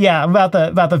 about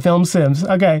the film sims.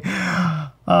 Okay.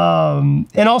 And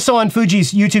also on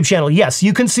Fuji's YouTube channel. Yes,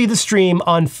 you can see the stream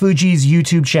on Fuji's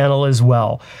YouTube channel as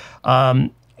well.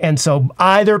 And so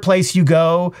either place you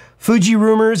go, Fuji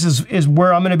Rumors is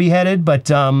where I'm going to be headed. But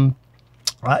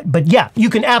yeah, you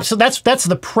can absolutely, that's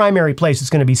the primary place it's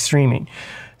going to be streaming.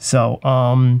 So,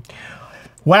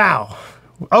 wow.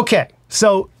 Okay.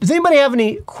 So does anybody have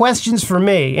any questions for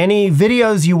me? Any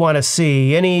videos you want to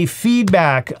see? Any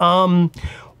feedback?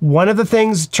 One of the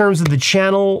things in terms of the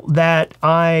channel that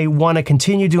I want to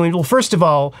continue doing, well, first of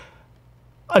all,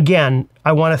 again,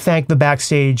 I want to thank the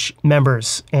Backstage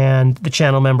members and the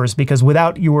channel members, because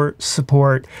without your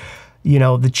support,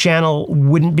 the channel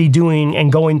wouldn't be doing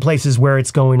and going places where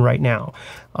it's going right now.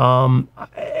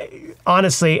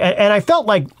 Honestly, and I felt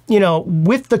like,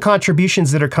 with the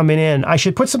contributions that are coming in, I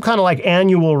should put some kind of like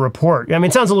annual report. I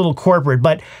mean, it sounds a little corporate,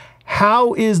 but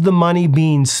how is the money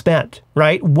being spent,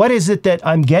 right? What is it that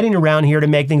I'm getting around here to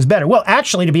make things better? Well,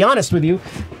 actually, to be honest with you,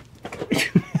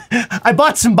 I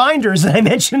bought some binders that I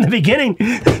mentioned in the beginning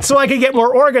so I could get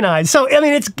more organized. So, I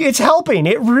mean, it's helping.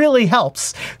 It really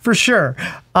helps, for sure.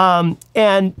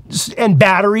 And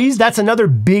batteries, that's another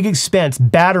big expense.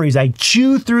 Batteries, I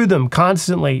chew through them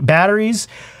constantly. Batteries,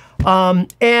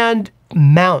 and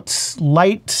mounts,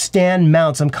 light stand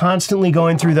mounts. I'm constantly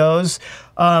going through those.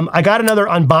 I got another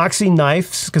unboxing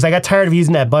knife because I got tired of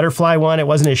using that butterfly one. It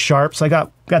wasn't as sharp, so I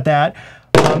got that.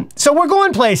 So we're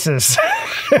going places.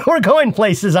 We're going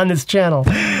places on this channel.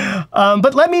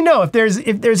 But let me know if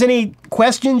there's any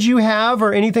questions you have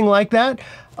or anything like that.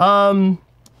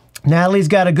 Natalie's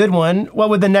got a good one. What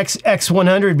would the next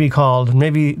X100 be called?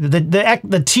 Maybe the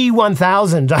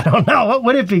T1000. I don't know. What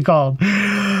would it be called?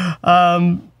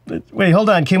 Wait, hold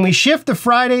on. Can we shift the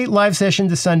Friday live session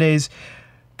to Sundays?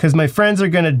 Because my friends are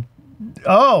going to...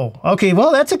 Oh, okay.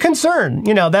 Well, that's a concern.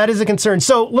 You know, that is a concern.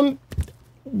 So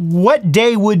what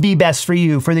day would be best for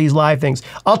you for these live things?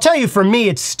 I'll tell you, for me,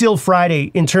 it's still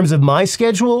Friday in terms of my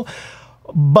schedule,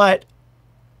 but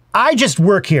I just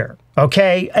work here,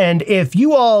 okay? And if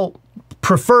you all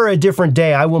prefer a different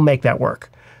day, I will make that work.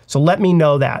 So let me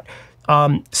know that.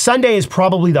 Sunday is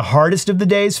probably the hardest of the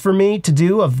days for me to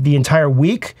do of the entire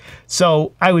week.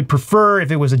 So I would prefer if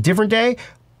it was a different day.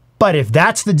 But if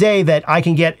that's the day that I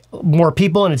can get more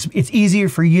people and it's easier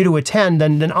for you to attend,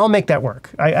 then I'll make that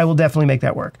work. I will definitely make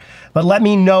that work. But let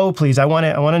me know, please. I want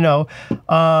to know.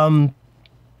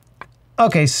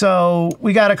 Okay, so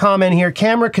we got a comment here.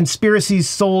 Camera Conspiracies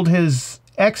sold his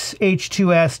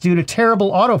XH2s due to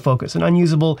terrible autofocus and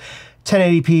unusable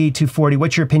 1080p 240.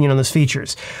 What's your opinion on those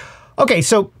features? Okay,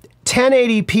 so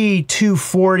 1080p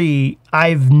 240,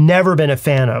 I've never been a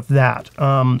fan of that.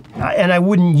 And I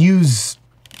wouldn't use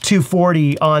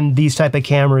 240 on these type of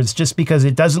cameras just because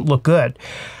it doesn't look good.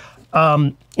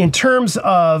 In terms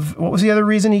of, what was the other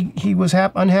reason he was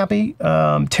unhappy?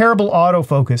 Terrible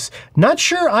autofocus. Not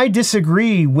sure I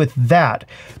disagree with that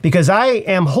because I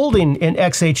am holding an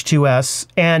XH2s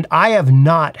and I have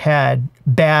not had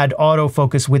bad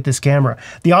autofocus with this camera.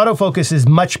 The autofocus is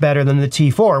much better than the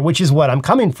T4, which is what I'm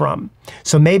coming from.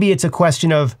 So maybe it's a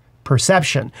question of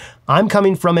perception. I'm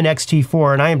coming from an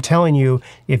XT4 and I am telling you,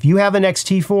 if you have an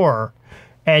XT4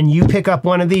 and you pick up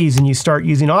one of these and you start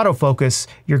using autofocus,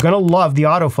 you're going to love the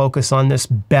autofocus on this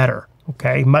better,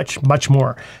 okay? Much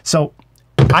more. So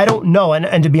I don't know,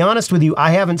 and to be honest with you,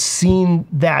 I haven't seen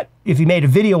that. If you made a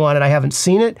video on it, I haven't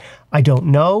seen it. I don't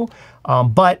know,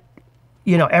 but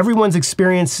you know, everyone's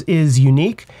experience is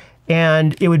unique,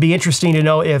 and it would be interesting to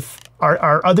know if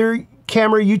are other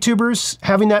camera YouTubers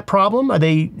having that problem? Are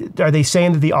they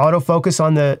saying that the autofocus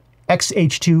on the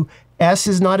XH2s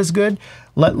is not as good?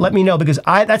 Let me know, because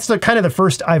that's kind of the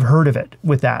first I've heard of it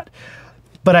with that.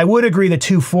 But I would agree the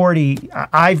 240,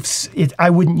 I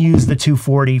wouldn't use the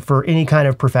 240 for any kind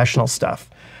of professional stuff.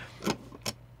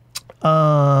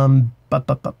 I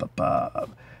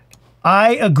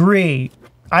agree,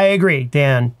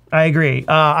 Dan. I agree.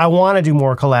 I want to do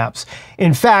more collabs.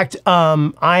 In fact,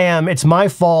 it's my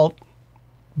fault.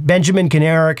 Benjamin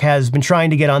Kanarick has been trying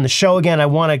to get on the show again. I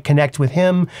want to connect with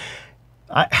him.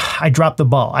 I dropped the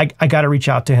ball. I got to reach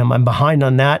out to him. I'm behind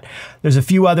on that. There's a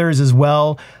few others as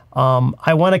well.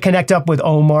 I want to connect up with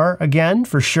Omar again,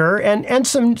 for sure. And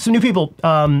some new people.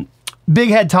 Big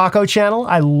Head Taco Channel.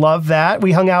 I love that.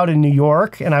 We hung out in New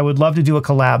York, and I would love to do a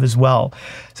collab as well.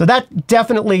 So that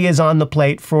definitely is on the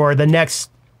plate for the next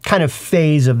kind of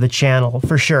phase of the channel,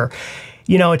 for sure.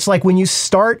 You know, it's like when you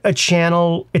start a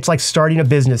channel, it's like starting a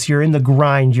business. You're in the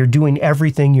grind. You're doing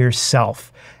everything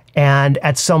yourself. And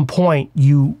at some point,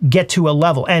 you get to a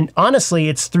level. And honestly,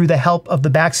 it's through the help of the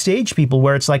backstage people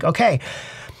where it's like, okay,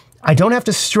 I don't have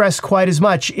to stress quite as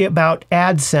much about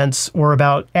AdSense or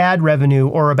about ad revenue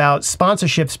or about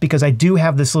sponsorships because I do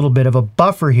have this little bit of a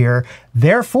buffer here.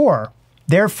 Therefore,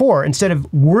 instead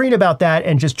of worrying about that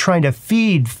and just trying to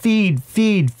feed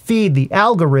the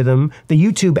algorithm, the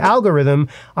YouTube algorithm,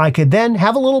 I could then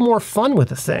have a little more fun with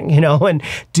the thing, you know, and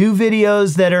do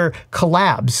videos that are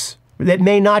collabs that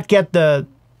may not get the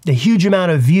huge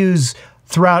amount of views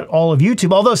throughout all of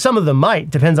YouTube, although some of them might,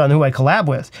 depends on who I collab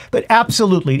with. But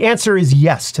absolutely, the answer is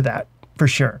yes to that, for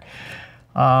sure.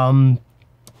 Camera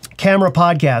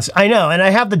podcast, I know, and I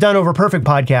have the Done Over Perfect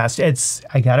podcast.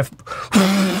 I gotta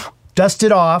dust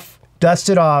it off,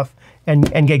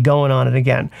 and get going on it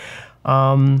again.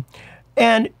 And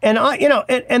I, you know,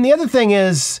 and the other thing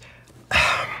is,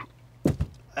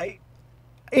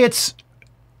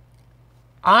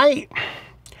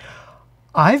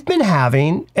 I've been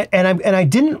having, and I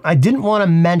didn't want to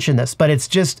mention this, but it's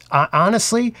just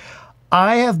honestly,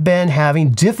 I have been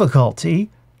having difficulty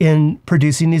in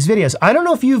producing these videos. I don't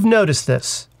know if you've noticed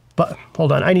this, but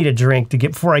hold on, I need a drink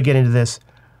before I get into this.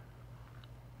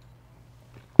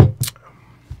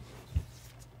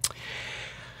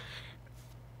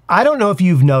 I don't know if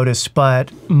you've noticed,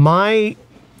 but my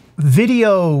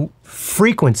video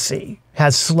frequency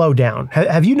has slowed down.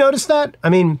 Have you noticed that? I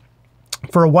mean,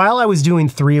 for a while I was doing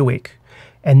 3 a week,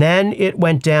 and then it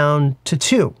went down to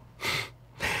 2.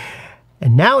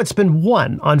 And now it's been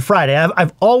 1 on Friday.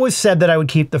 I've always said that I would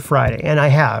keep the Friday, and I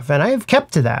have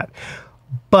kept to that.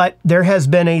 But there has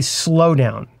been a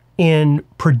slowdown in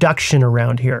production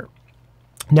around here.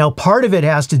 Now, part of it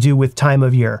has to do with time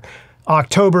of year.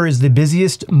 October is the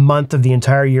busiest month of the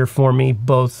entire year for me,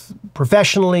 both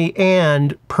professionally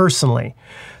and personally.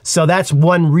 So that's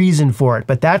one reason for it,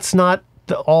 but that's not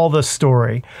all the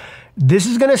story. This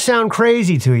is going to sound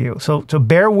crazy to you, so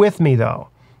bear with me though,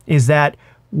 is that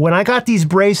when I got these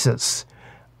braces,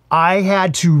 I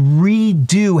had to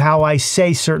redo how I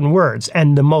say certain words.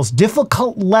 And the most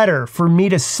difficult letter for me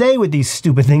to say with these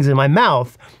stupid things in my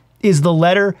mouth is the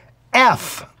letter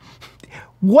F.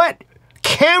 What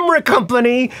camera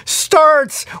company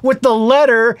starts with the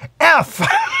letter F?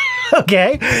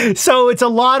 Okay, so it's a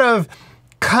lot of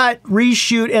cut,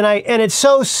 reshoot, and it's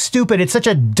so stupid. It's such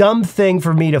a dumb thing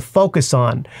for me to focus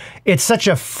on. It's such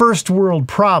a first world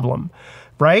problem,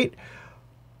 right?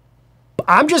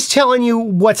 I'm just telling you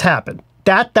what's happened.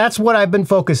 That's what I've been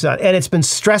focused on, and it's been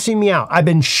stressing me out. I've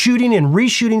been shooting and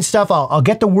reshooting stuff. I'll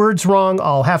get the words wrong.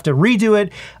 I'll have to redo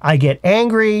it. I get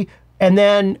angry, and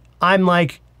then I'm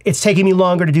like, it's taking me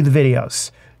longer to do the videos,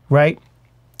 right?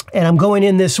 And I'm going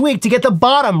in this week to get the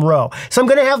bottom row. So I'm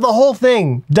going to have the whole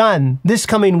thing done this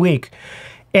coming week,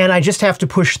 and I just have to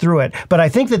push through it. But I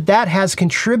think that has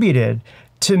contributed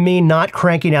to me not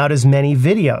cranking out as many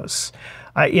videos.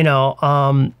 I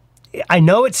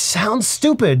know it sounds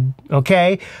stupid,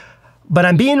 okay? But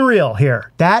I'm being real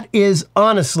here. That is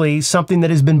honestly something that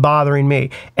has been bothering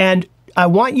me. And I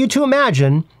want you to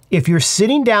imagine if you're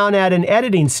sitting down at an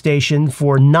editing station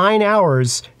for 9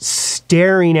 hours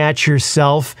staring at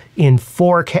yourself in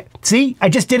 4K. See, I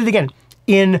just did it again.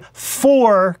 In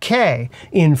 4K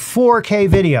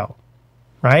video,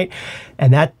 right?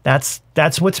 And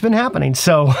that's what's been happening.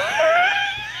 So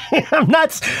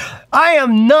I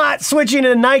am not switching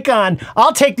to Nikon.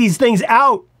 I'll take these things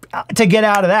out to get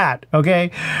out of that,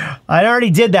 okay? I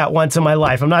already did that once in my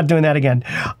life. I'm not doing that again.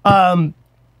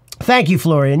 Thank you,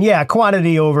 Florian. Yeah,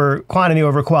 quantity over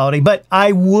quality. But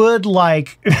I would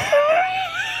like,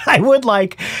 I would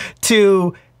like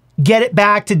to get it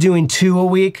back to doing 2 a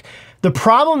week. The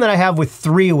problem that I have with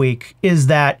 3 a week is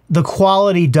that the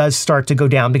quality does start to go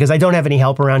down because I don't have any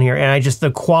help around here, and the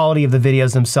quality of the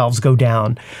videos themselves go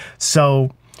down.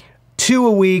 So 2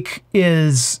 a week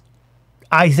is,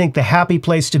 I think, the happy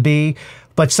place to be.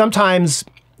 But sometimes,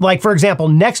 like for example,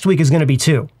 next week is going to be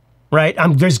 2. Right?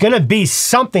 There's going to be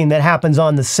something that happens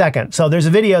on the 2nd. So there's a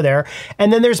video there,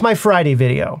 and then there's my Friday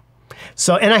video.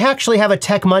 So, and I actually have a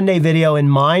Tech Monday video in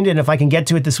mind, and if I can get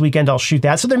to it this weekend, I'll shoot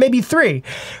that. So there may be 3,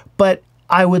 but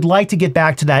I would like to get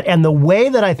back to that. And the way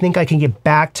that I think I can get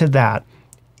back to that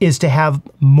is to have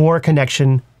more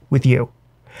connection with you.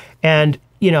 And,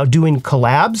 doing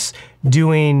collabs,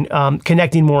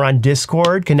 connecting more on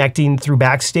Discord, connecting through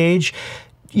Backstage,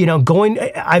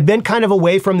 I've been kind of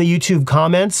away from the YouTube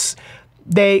comments.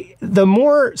 The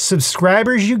more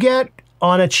subscribers you get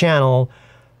on a channel,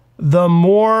 the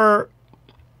more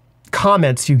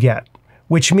comments you get,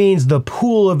 which means the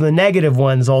pool of the negative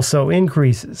ones also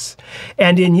increases.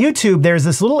 And in YouTube, there's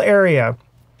this little area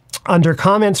under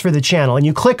comments for the channel, and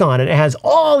you click on it, it has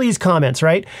all these comments,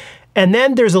 right? And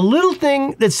then there's a little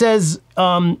thing that says,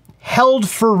 held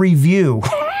for review.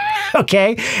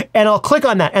 Okay, and I'll click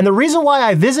on that. And the reason why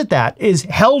I visit that is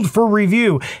held for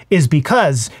review is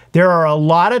because there are a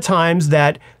lot of times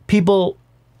that people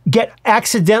get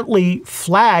accidentally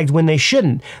flagged when they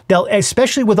shouldn't. They'll,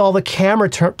 especially with all the camera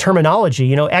terminology,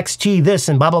 XT this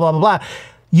and blah, blah, blah, blah, blah.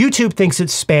 YouTube thinks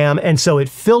it's spam, and so it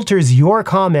filters your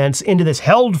comments into this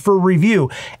held for review,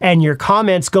 and your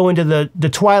comments go into the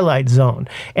twilight zone.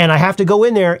 And I have to go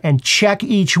in there and check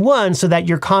each one so that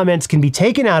your comments can be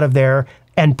taken out of there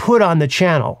and put on the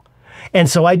channel. And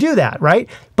so I do that, right?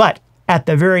 But at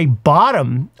the very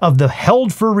bottom of the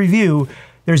held for review,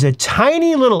 there's a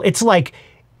tiny little, it's like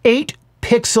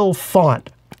 8-pixel font.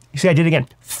 You see, I did it again.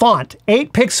 Font,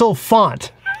 8-pixel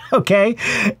font, okay?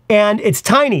 And it's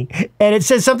tiny. And it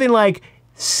says something like,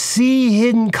 see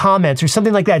hidden comments or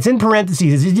something like that. It's in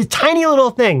parentheses. It's a tiny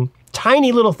little thing.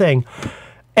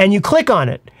 And you click on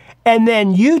it. And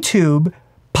then YouTube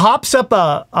pops up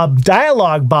a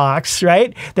dialog box,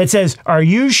 right, that says, are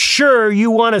you sure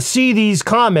you want to see these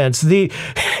comments? They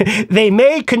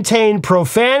may contain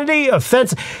profanity,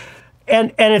 offense,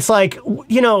 and it's like,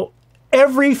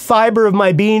 every fiber of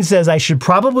my being says I should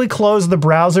probably close the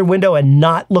browser window and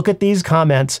not look at these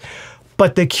comments.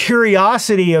 but the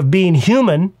curiosity of being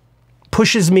human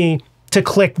pushes me to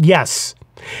click yes.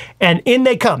 And in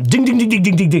they come, ding, ding, ding, ding,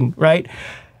 ding, ding, ding, right?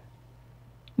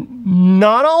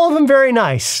 Not all of them very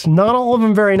nice. Not all of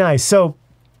them very nice. So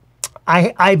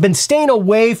I've been staying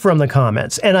away from the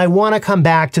comments, and I want to come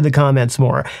back to the comments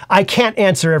more. I can't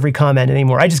answer every comment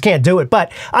anymore. I just can't do it,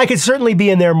 but I could certainly be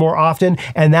in there more often,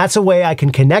 and that's a way I can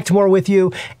connect more with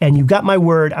you, and you've got my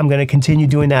word. I'm going to continue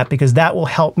doing that because that will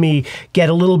help me get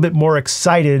a little bit more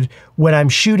excited when I'm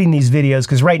shooting these videos,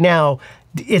 because right now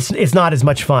it's not as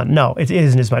much fun. No, it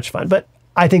isn't as much fun, but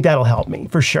I think that'll help me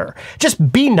for sure.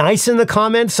 Just be nice in the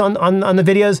comments on the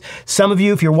videos. Some of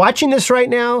you, if you're watching this right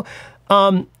now,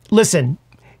 listen,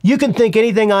 you can think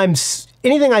anything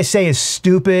I say is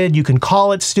stupid. You can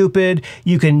call it stupid.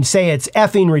 You can say it's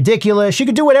effing ridiculous. You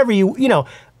can do whatever you know,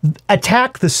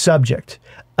 attack the subject,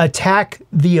 attack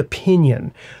the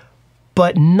opinion,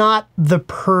 but not the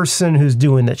person who's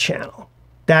doing the channel.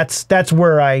 That's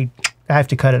where I have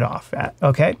to cut it off at,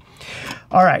 okay?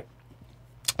 All right.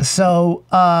 So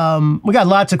we got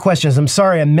lots of questions. I'm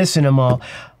sorry I'm missing them all.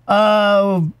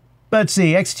 Let's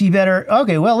see, XT better.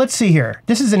 Okay, well, let's see here.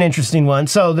 This is an interesting one.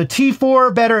 So the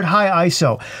T4 better at high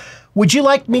ISO. Would you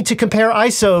like me to compare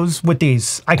ISOs with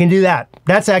these? I can do that.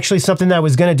 That's actually something that I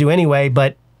was going to do anyway,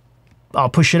 but I'll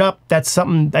push it up. That's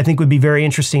something I think would be very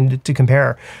interesting to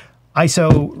compare.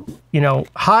 ISO, you know,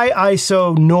 high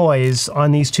ISO noise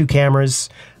on these two cameras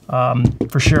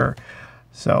for sure.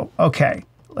 So, okay,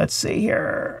 let's see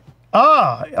here.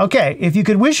 Ah, okay. If you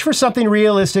could wish for something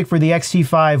realistic for the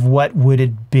X-T5, what would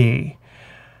it be?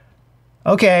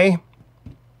 Okay.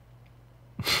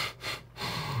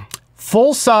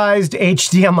 Full-sized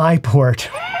HDMI port.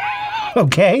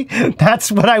 Okay,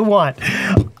 that's what I want.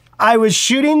 I was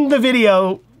shooting the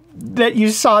video that you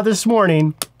saw this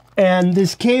morning, and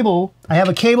this cable, I have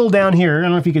a cable down here. I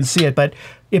don't know if you can see it, but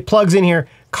it plugs in here.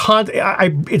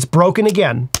 It's broken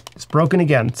again. It's broken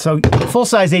again. So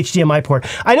full-size HDMI port.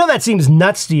 I know that seems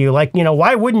nuts to you. Like, you know,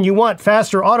 why wouldn't you want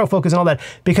faster autofocus and all that?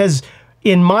 Because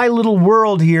in my little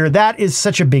world here, that is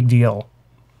such a big deal,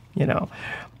 you know.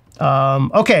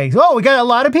 Okay. Oh, we got a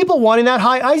lot of people wanting that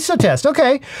high ISO test.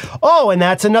 Okay. Oh, and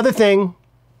that's another thing.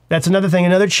 That's another thing.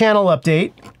 Another channel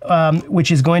update, which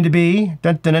is going to be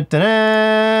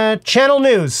channel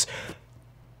news.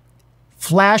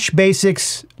 Flash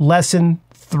Basics Lesson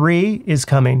 3 is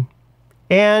coming.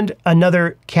 And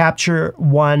another Capture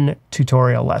One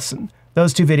tutorial lesson.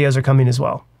 Those two videos are coming as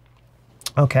well.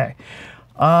 Okay.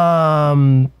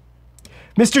 Mr.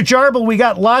 Jarble, we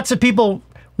got lots of people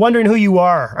wondering who you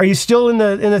are. Are you still in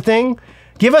the thing?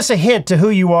 Give us a hint to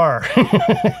who you are.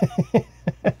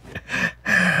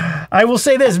 I will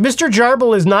say this, Mr.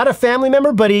 Jarble is not a family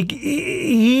member, but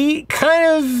he kind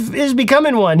of is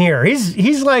becoming one here.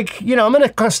 He's like, you know, I'm going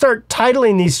to start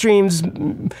titling these streams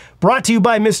brought to you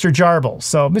by Mr. Jarble.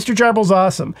 So Mr. Jarble's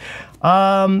awesome.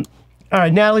 All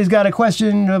right, Natalie's got a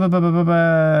question.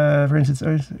 For instance,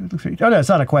 oh no, it's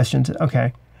not a question.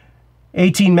 Okay.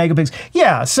 18 megapixels.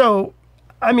 Yeah, so,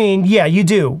 I mean, yeah, you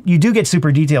do. You do get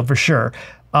super detailed for sure.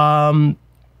 Thank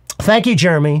you,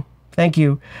 Jeremy. Thank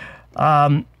you.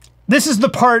 This is the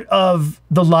part of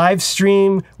the live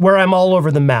stream where I'm all over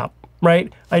the map,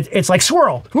 right? It's like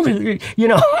swirl, you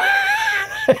know.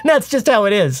 That's just how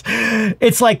it is.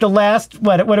 It's like the last,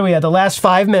 what do we have? The last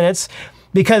 5 minutes,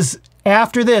 because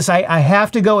after this, I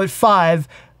have to go at 5.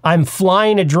 I'm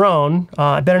flying a drone.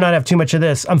 I better not have too much of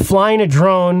this. I'm flying a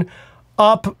drone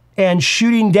up and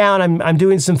shooting down. I'm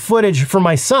doing some footage for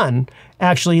my son.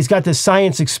 Actually, he's got this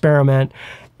science experiment,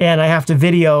 and I have to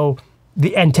video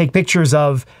and take pictures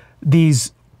of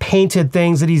these painted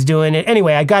things that he's doing.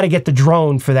 Anyway, I got to get the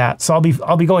drone for that, so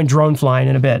I'll be going drone flying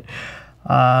in a bit.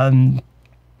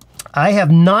 I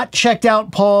have not checked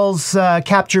out Paul's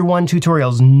Capture One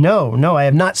tutorials. No, I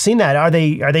have not seen that. Are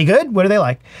they good? What are they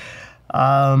like?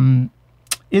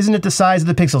 Isn't it the size of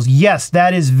the pixels? Yes,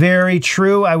 that is very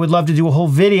true. I would love to do a whole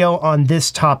video on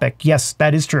this topic. Yes,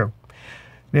 that is true.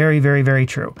 Very, very, very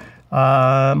true.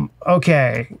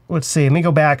 Okay, let's see. Let me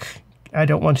go back. I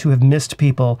don't want to have missed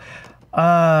people.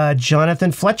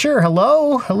 Jonathan Fletcher,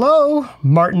 hello, hello.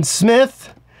 Martin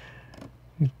Smith.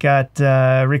 We've got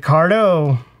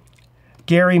Ricardo.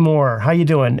 Gary Moore, how you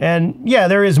doing? And yeah,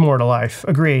 there is more to life.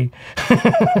 Agree.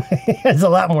 There's a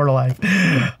lot more to life.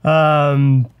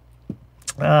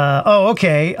 Oh,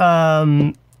 okay.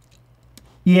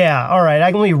 Yeah, all right.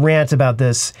 I can only rant about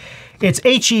this. It's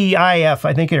HEIF,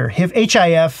 I think, or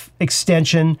HIF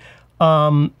extension.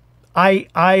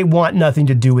 I want nothing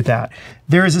to do with that.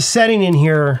 There is a setting in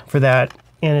here for that,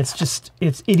 and it's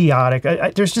idiotic.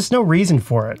 There's just no reason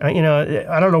for it. You know,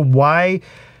 I don't know why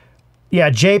yeah,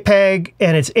 JPEG,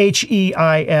 and it's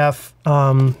HEIF. I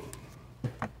don't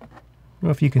know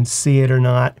if you can see it or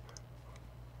not.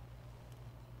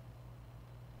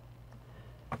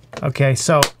 Okay,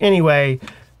 so anyway,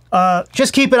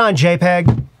 just keep it on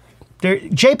JPEG.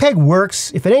 JPEG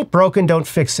works. If it ain't broken, don't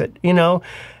fix it. You know,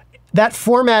 that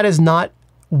format is not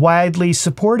widely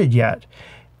supported yet.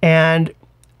 And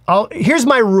here's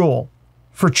my rule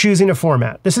for choosing a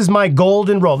format. This is my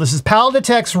golden rule. This is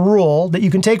Paldetech's rule that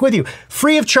you can take with you.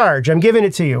 Free of charge. I'm giving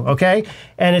it to you, okay?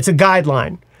 And it's a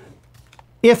guideline.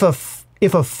 If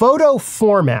a photo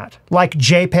format like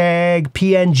JPEG,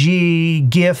 PNG,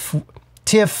 GIF,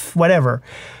 TIFF, whatever,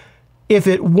 if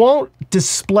it won't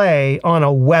display on a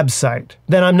website,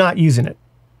 then I'm not using it.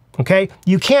 Okay?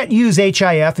 You can't use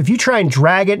HIF. If you try and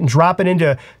drag it and drop it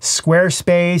into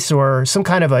Squarespace or some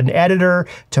kind of an editor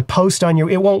to post on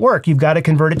it won't work. You've got to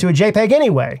convert it to a JPEG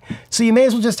anyway. So you may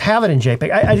as well just have it in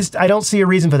JPEG. I don't see a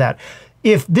reason for that.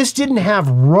 If this didn't have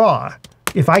RAW,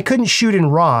 if I couldn't shoot in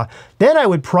RAW, then I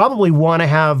would probably want to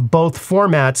have both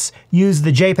formats use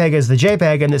the JPEG as the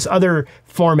JPEG and this other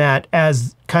format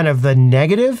as kind of the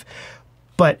negative.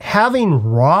 But having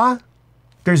RAW,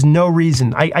 there's no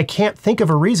reason. I can't think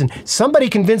of a reason. Somebody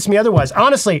convinced me otherwise.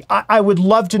 Honestly, I would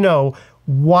love to know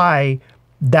why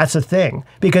that's a thing,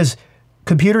 because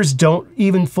computers don't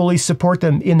even fully support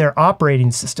them in their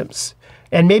operating systems.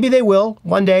 And maybe they will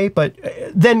one day, but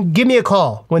then give me a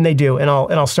call when they do, and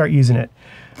I'll start using it.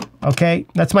 Okay,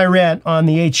 that's my rant on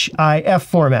the HIF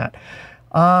format.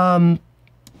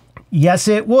 Yes,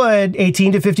 it would.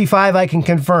 18 to 55, I can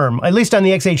confirm. At least on the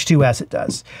XH2s, it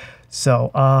does. So,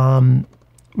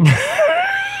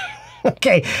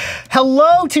 okay.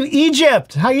 Hello to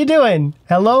Egypt. How you doing?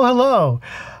 Hello, hello.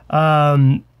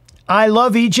 I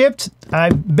love Egypt.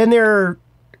 I've been there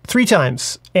 3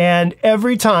 times, and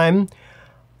every time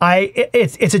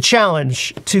it's a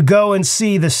challenge to go and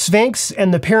see the Sphinx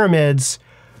and the pyramids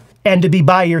and to be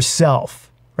by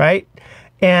yourself, right?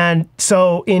 And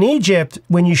so in Egypt,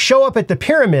 when you show up at the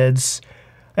pyramids,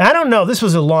 I don't know, this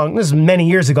was many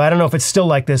years ago. I don't know if it's still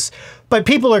like this, but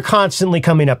people are constantly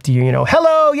coming up to you, you know,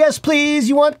 hello, yes, please,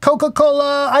 you want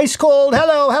Coca-Cola, ice cold,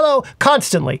 hello, hello,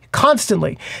 constantly.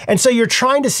 And so you're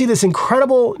trying to see this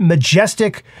incredible,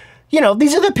 majestic, you know,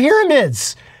 these are the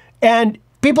pyramids. And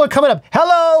people are coming up,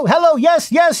 hello, hello,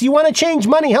 yes, yes, you want to change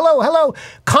money, hello, hello,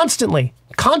 constantly.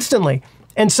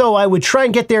 And so I would try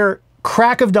and get there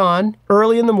crack of dawn,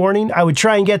 early in the morning. I would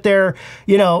try and get there,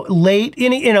 you know, late,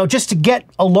 you know, just to get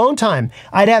alone time.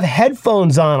 I'd have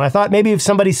headphones on. I thought maybe if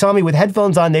somebody saw me with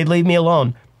headphones on, they'd leave me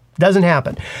alone. Doesn't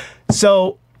happen.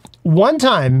 So one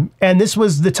time, and this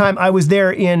was the time I was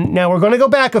there now we're going to go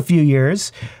back a few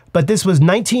years, but this was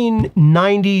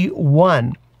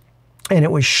 1991. And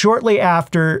it was shortly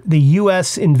after the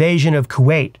US invasion of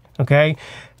Kuwait, okay?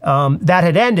 That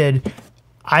had ended.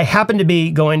 I happened to be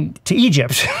going to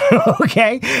Egypt,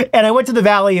 okay? And I went to the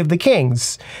Valley of the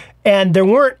Kings, and there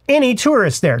weren't any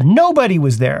tourists there. Nobody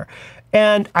was there.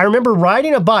 And I remember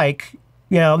riding a bike,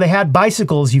 you know, they had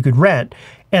bicycles you could rent,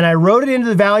 and I rode it into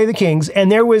the Valley of the Kings,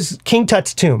 and there was King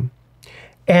Tut's tomb.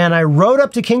 And I rode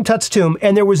up to King Tut's tomb,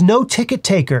 and there was no ticket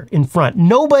taker in front.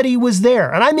 Nobody was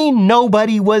there. And I mean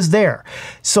nobody was there.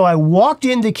 So I walked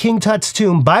into King Tut's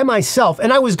tomb by myself,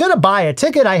 and I was going to buy a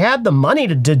ticket. I had the money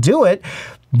to do it.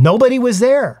 Nobody was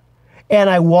there. And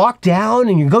I walked down,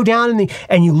 and you go down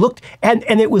and you looked, and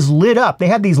it was lit up. They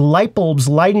had these light bulbs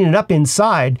lighting it up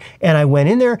inside. And I went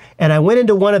in there, and I went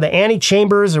into one of the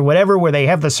antechambers or whatever where they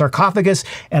have the sarcophagus.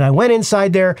 And I went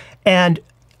inside there, and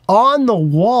on the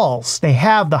walls, they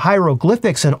have the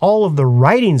hieroglyphics and all of the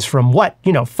writings from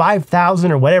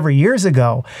 5,000 or whatever years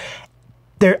ago.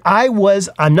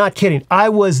 I'm not kidding, I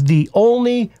was the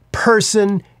only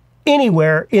person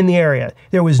anywhere in the area.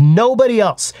 There was nobody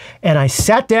else. And I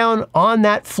sat down on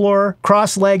that floor,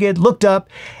 cross-legged, looked up,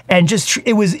 and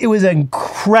it was an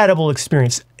incredible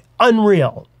experience.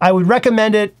 Unreal. I would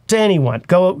recommend it to anyone.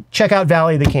 Go check out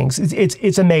Valley of the Kings.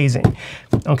 It's amazing.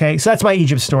 Okay, so that's my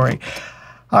Egypt story.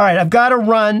 All right, I've got to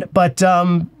run, but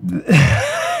La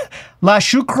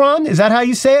Shukran, is that how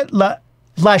you say it? La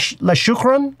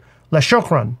Shukran? La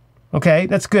Shukran. Okay,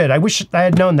 that's good. I wish I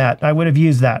had known that. I would have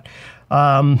used that.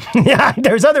 Yeah,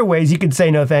 there's other ways you could say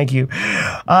no thank you.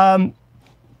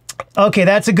 Okay,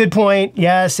 that's a good point.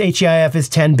 Yes, HEIF is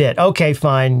 10-bit. Okay,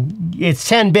 fine. It's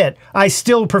 10-bit. I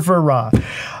still prefer RAW.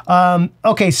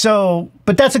 Okay,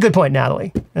 but that's a good point,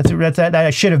 Natalie. I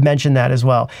should have mentioned that as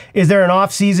well. Is there an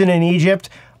off season in Egypt?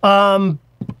 I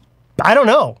don't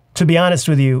know, to be honest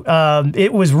with you.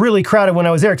 It was really crowded when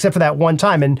I was there, except for that one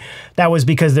time, and that was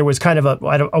because there was kind of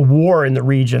a war in the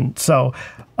region. So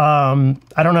I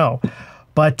don't know,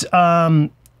 but.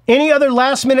 Any other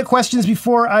last minute questions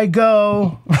before I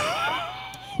go?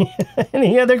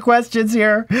 Any other questions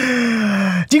here?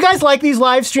 Do you guys like these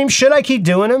live streams? Should I keep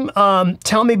doing them?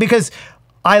 Tell me, because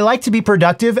I like to be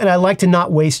productive and I like to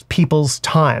not waste people's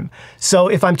time. So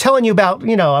if I'm telling you about,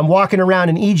 you know, I'm walking around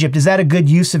in Egypt, is that a good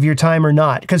use of your time or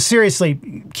not? Because seriously,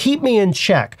 keep me in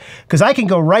check, because I can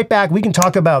go right back. We can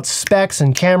talk about specs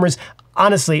and cameras.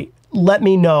 Honestly, let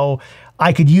me know.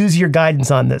 I could use your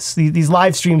guidance on this. These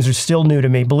live streams are still new to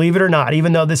me, believe it or not.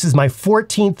 Even though this is my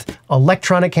 14th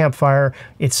Electronic Campfire,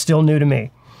 it's still new to me.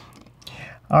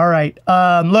 All right,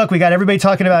 look, we got everybody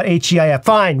talking about HEIF.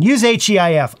 Fine, use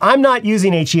HEIF. I'm not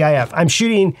using HEIF. I'm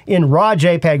shooting in raw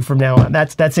JPEG from now on.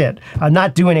 That's it. I'm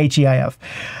not doing HEIF.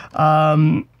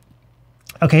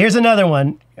 Okay, here's another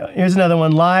one. Here's another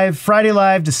one. Live, Friday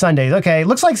live to Sundays. Okay,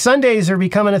 looks like Sundays are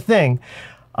becoming a thing.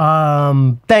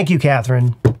 Thank you,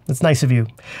 Catherine. That's nice of you.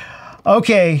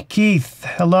 Okay, Keith.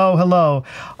 Hello, hello.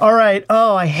 All right.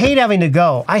 Oh, I hate having to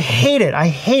go. I hate it. I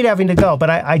hate having to go, but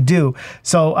I do.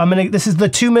 So this is the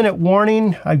 2-minute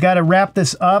warning. I've got to wrap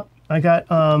this up. I got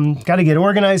to get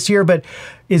organized here, but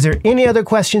is there any other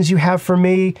questions you have for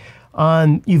me?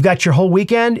 You've got your whole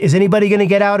weekend. Is anybody going to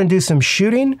get out and do some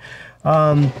shooting?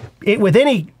 With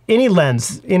any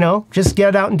lens, you know, just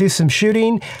get out and do some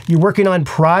shooting. You're working on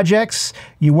projects.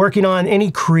 You're working on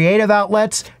any creative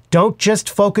outlets. Don't just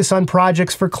focus on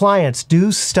projects for clients.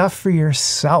 Do stuff for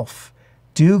yourself.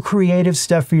 Do creative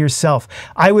stuff for yourself.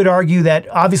 I would argue that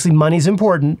obviously money's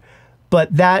important,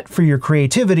 but that for your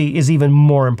creativity is even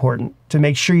more important, to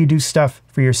make sure you do stuff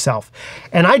for yourself.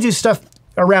 And I do stuff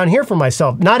around here for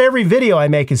myself. Not every video I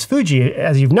make is Fuji,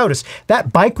 as you've noticed.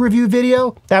 That bike review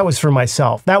video, that was for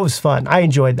myself. That was fun. I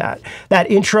enjoyed that.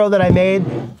 That intro that I made,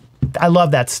 I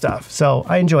love that stuff. So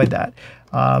I enjoyed that.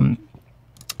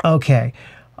 Okay.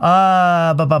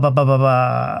 All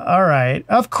right.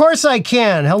 Of course I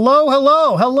can. Hello,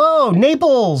 hello, hello.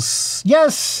 Naples.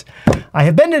 Yes. I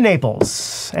have been to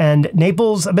Naples. And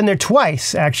Naples, I've been there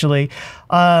twice, actually.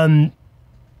 I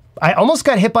almost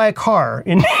got hit by a car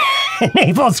in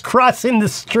Naples crossing the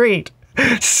street.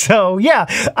 So yeah,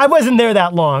 I wasn't there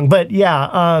that long, but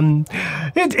yeah,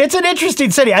 it's an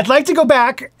interesting city. I'd like to go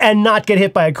back and not get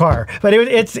hit by a car, but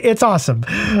it's awesome.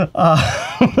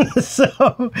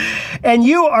 And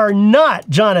you are not,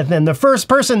 Jonathan, the first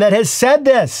person that has said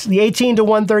this. The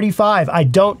 18-135. I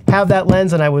don't have that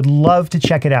lens, and I would love to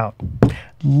check it out.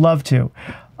 Love to.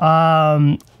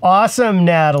 Awesome,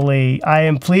 Natalie. I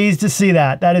am pleased to see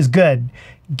that. That is good.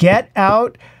 Get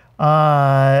out.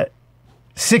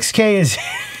 6K is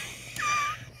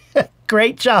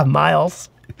great job, Miles.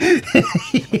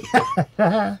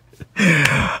 I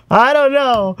don't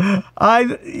know.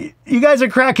 You guys are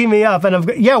cracking me up,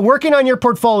 and yeah, working on your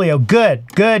portfolio.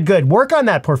 Good, good, good. Work on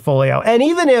that portfolio, and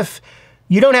even if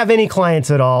you don't have any clients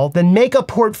at all, then make a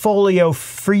portfolio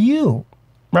for you,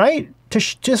 right?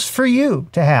 Just for you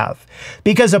to have,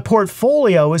 because a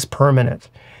portfolio is permanent.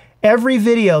 Every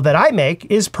video that I make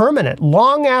is permanent,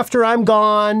 long after I'm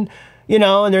gone. You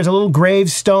know, and there's a little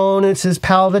gravestone, and it says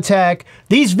Palvatech.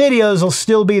 These videos will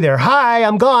still be there. Hi,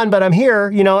 I'm gone, but I'm here.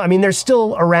 You know, I mean, they're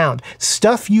still around.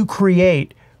 Stuff you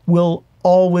create will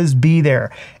always be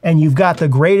there. And you've got the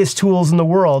greatest tools in the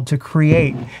world to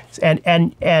create.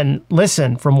 And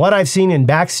listen, from what I've seen in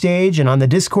Backstage and on the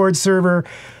Discord server,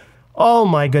 oh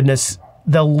my goodness,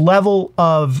 the level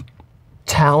of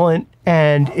talent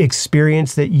and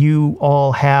experience that you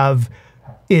all have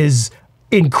is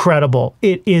incredible.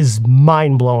 It is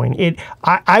mind-blowing.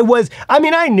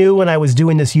 I knew when I was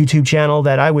doing this YouTube channel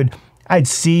that I'd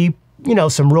see, you know,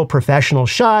 some real professional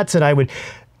shots, and I would,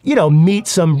 you know, meet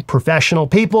some professional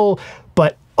people,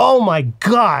 but oh my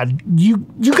God, you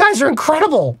guys are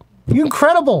incredible. You're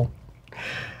incredible.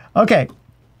 Okay.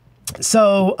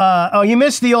 So, oh, you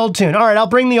missed the old tune. All right, I'll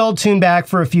bring the old tune back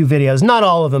for a few videos. Not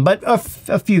all of them, but a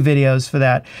few videos for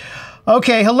that.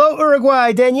 Okay, hello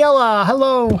Uruguay, Daniela,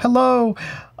 hello, hello.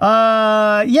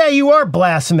 Yeah, you are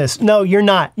blasphemous. No, you're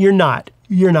not, you're not,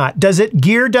 you're not.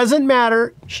 Gear doesn't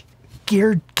matter.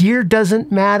 Gear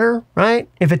doesn't matter, right?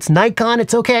 If it's Nikon,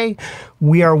 it's okay.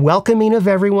 We are welcoming of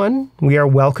everyone. We are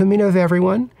welcoming of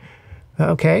everyone.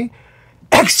 Okay.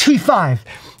 XT5,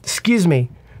 excuse me.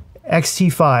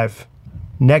 XT5,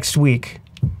 next week.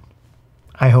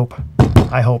 I hope.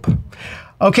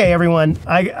 Okay, everyone,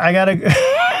 I gotta...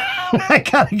 I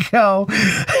gotta go.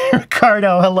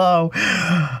 Ricardo, hello.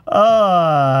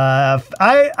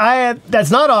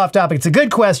 That's not off topic. It's a good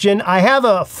question. I have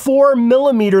a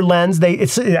 4mm lens.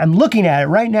 I'm looking at it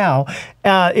right now.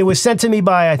 It was sent to me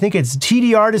by, I think it's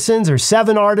TD Artisans or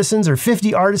 7 Artisans or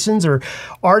 50 Artisans or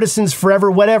Artisans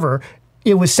Forever, whatever.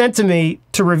 it was sent to me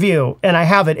to review, and I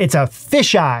have it. It's a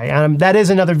fisheye. That is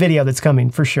another video that's coming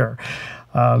for sure.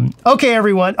 Okay,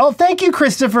 everyone. Oh, thank you,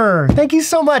 Christopher. Thank you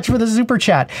so much for the super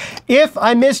chat. If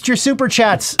I missed your super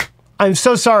chats, I'm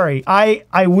so sorry.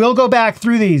 I will go back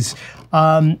through these.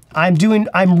 I'm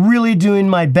really doing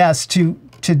my best to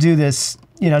do this,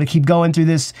 to keep going through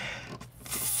this.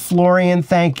 Florian,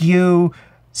 thank you.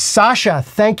 Sasha,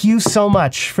 thank you so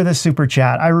much for the super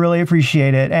chat. I really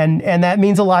appreciate it. And that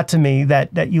means a lot to me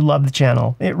that you love the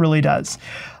channel. It really does.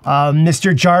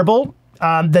 Mr. Jarble,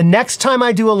 the next time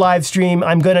I do a live stream,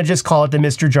 I'm going to just call it the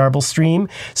Mr. Jarble stream.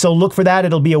 So look for that.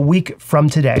 It'll be a week from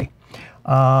today.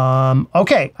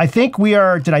 Okay, I think we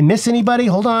are, did I miss anybody?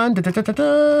 Hold on.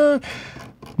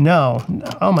 No.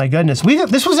 Oh my goodness.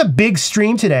 This was a big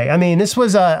stream today. I mean, this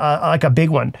was like a big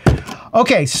one.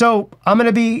 Okay, so I'm going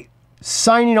to be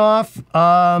signing off.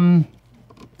 Let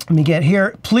me get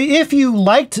here. Please, if you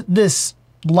liked this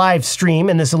live stream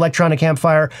and this Electronic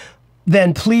Campfire,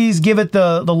 then please give it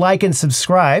the like and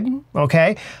subscribe,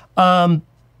 okay?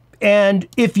 And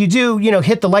if you do,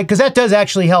 hit the like, because that does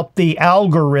actually help the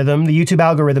algorithm, the YouTube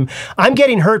algorithm. I'm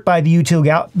getting hurt by the YouTube,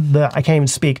 I can't even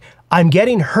speak. I'm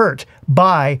getting hurt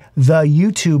by the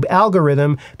YouTube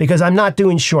algorithm because I'm not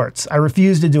doing shorts. I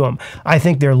refuse to do them. I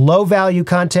think they're low value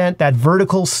content, that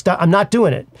vertical stuff. I'm not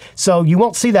doing it. So you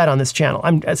won't see that on this channel.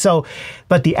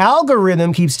 But the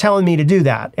algorithm keeps telling me to do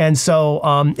that. And so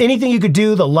anything you could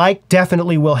do, the like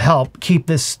definitely will help keep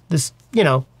this,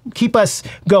 keep us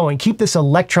going, keep this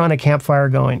Electronic Campfire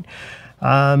going.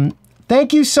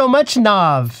 Thank you so much,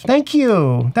 Nav. Thank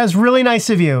you. That's really nice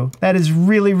of you. That is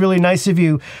really, really nice of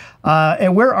you.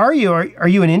 And where are you? Are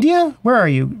you in India? Where are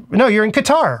you? No, you're in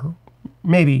Qatar,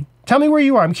 maybe. Tell me where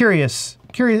you are. I'm curious.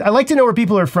 I like to know where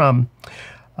people are from.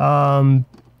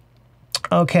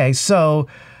 Okay, so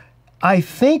I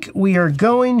think we are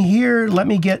going here. Let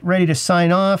me get ready to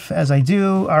sign off as I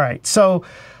do. All right, so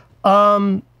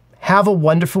have a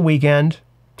wonderful weekend.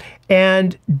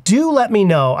 And do let me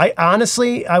know.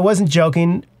 Honestly, I wasn't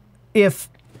joking.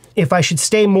 If I should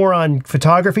stay more on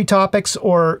photography topics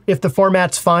or if the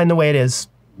format's fine the way it is,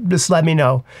 just let me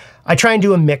know. I try and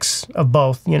do a mix of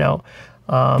both,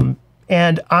 And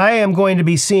I am going to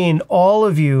be seeing all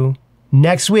of you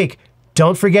next week.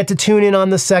 Don't forget to tune in on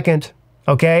the 2nd,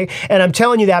 okay? And I'm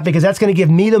telling you that because that's going to give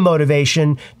me the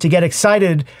motivation to get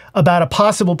excited about a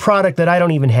possible product that I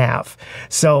don't even have.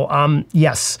 So,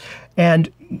 yes.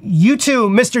 And you too,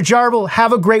 Mr. Jarble,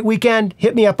 have a great weekend.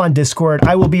 Hit me up on Discord.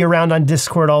 I will be around on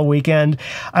Discord all weekend.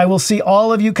 I will see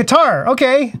all of you. Qatar,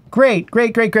 okay, great.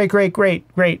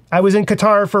 I was in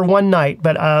Qatar for one night,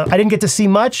 but I didn't get to see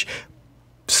much.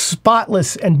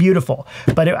 Spotless and beautiful,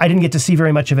 but I didn't get to see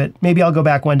very much of it. Maybe I'll go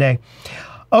back one day.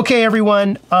 Okay,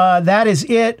 everyone, that is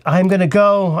it. I'm gonna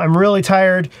go. I'm really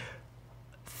tired.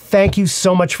 Thank you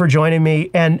so much for joining me.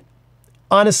 And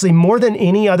honestly, more than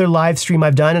any other live stream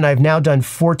I've done, and I've now done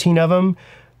 14 of them,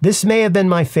 this may have been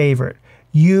my favorite.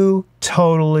 You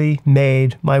totally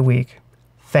made my week.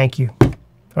 Thank you.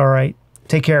 All right.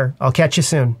 Take care. I'll catch you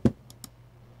soon.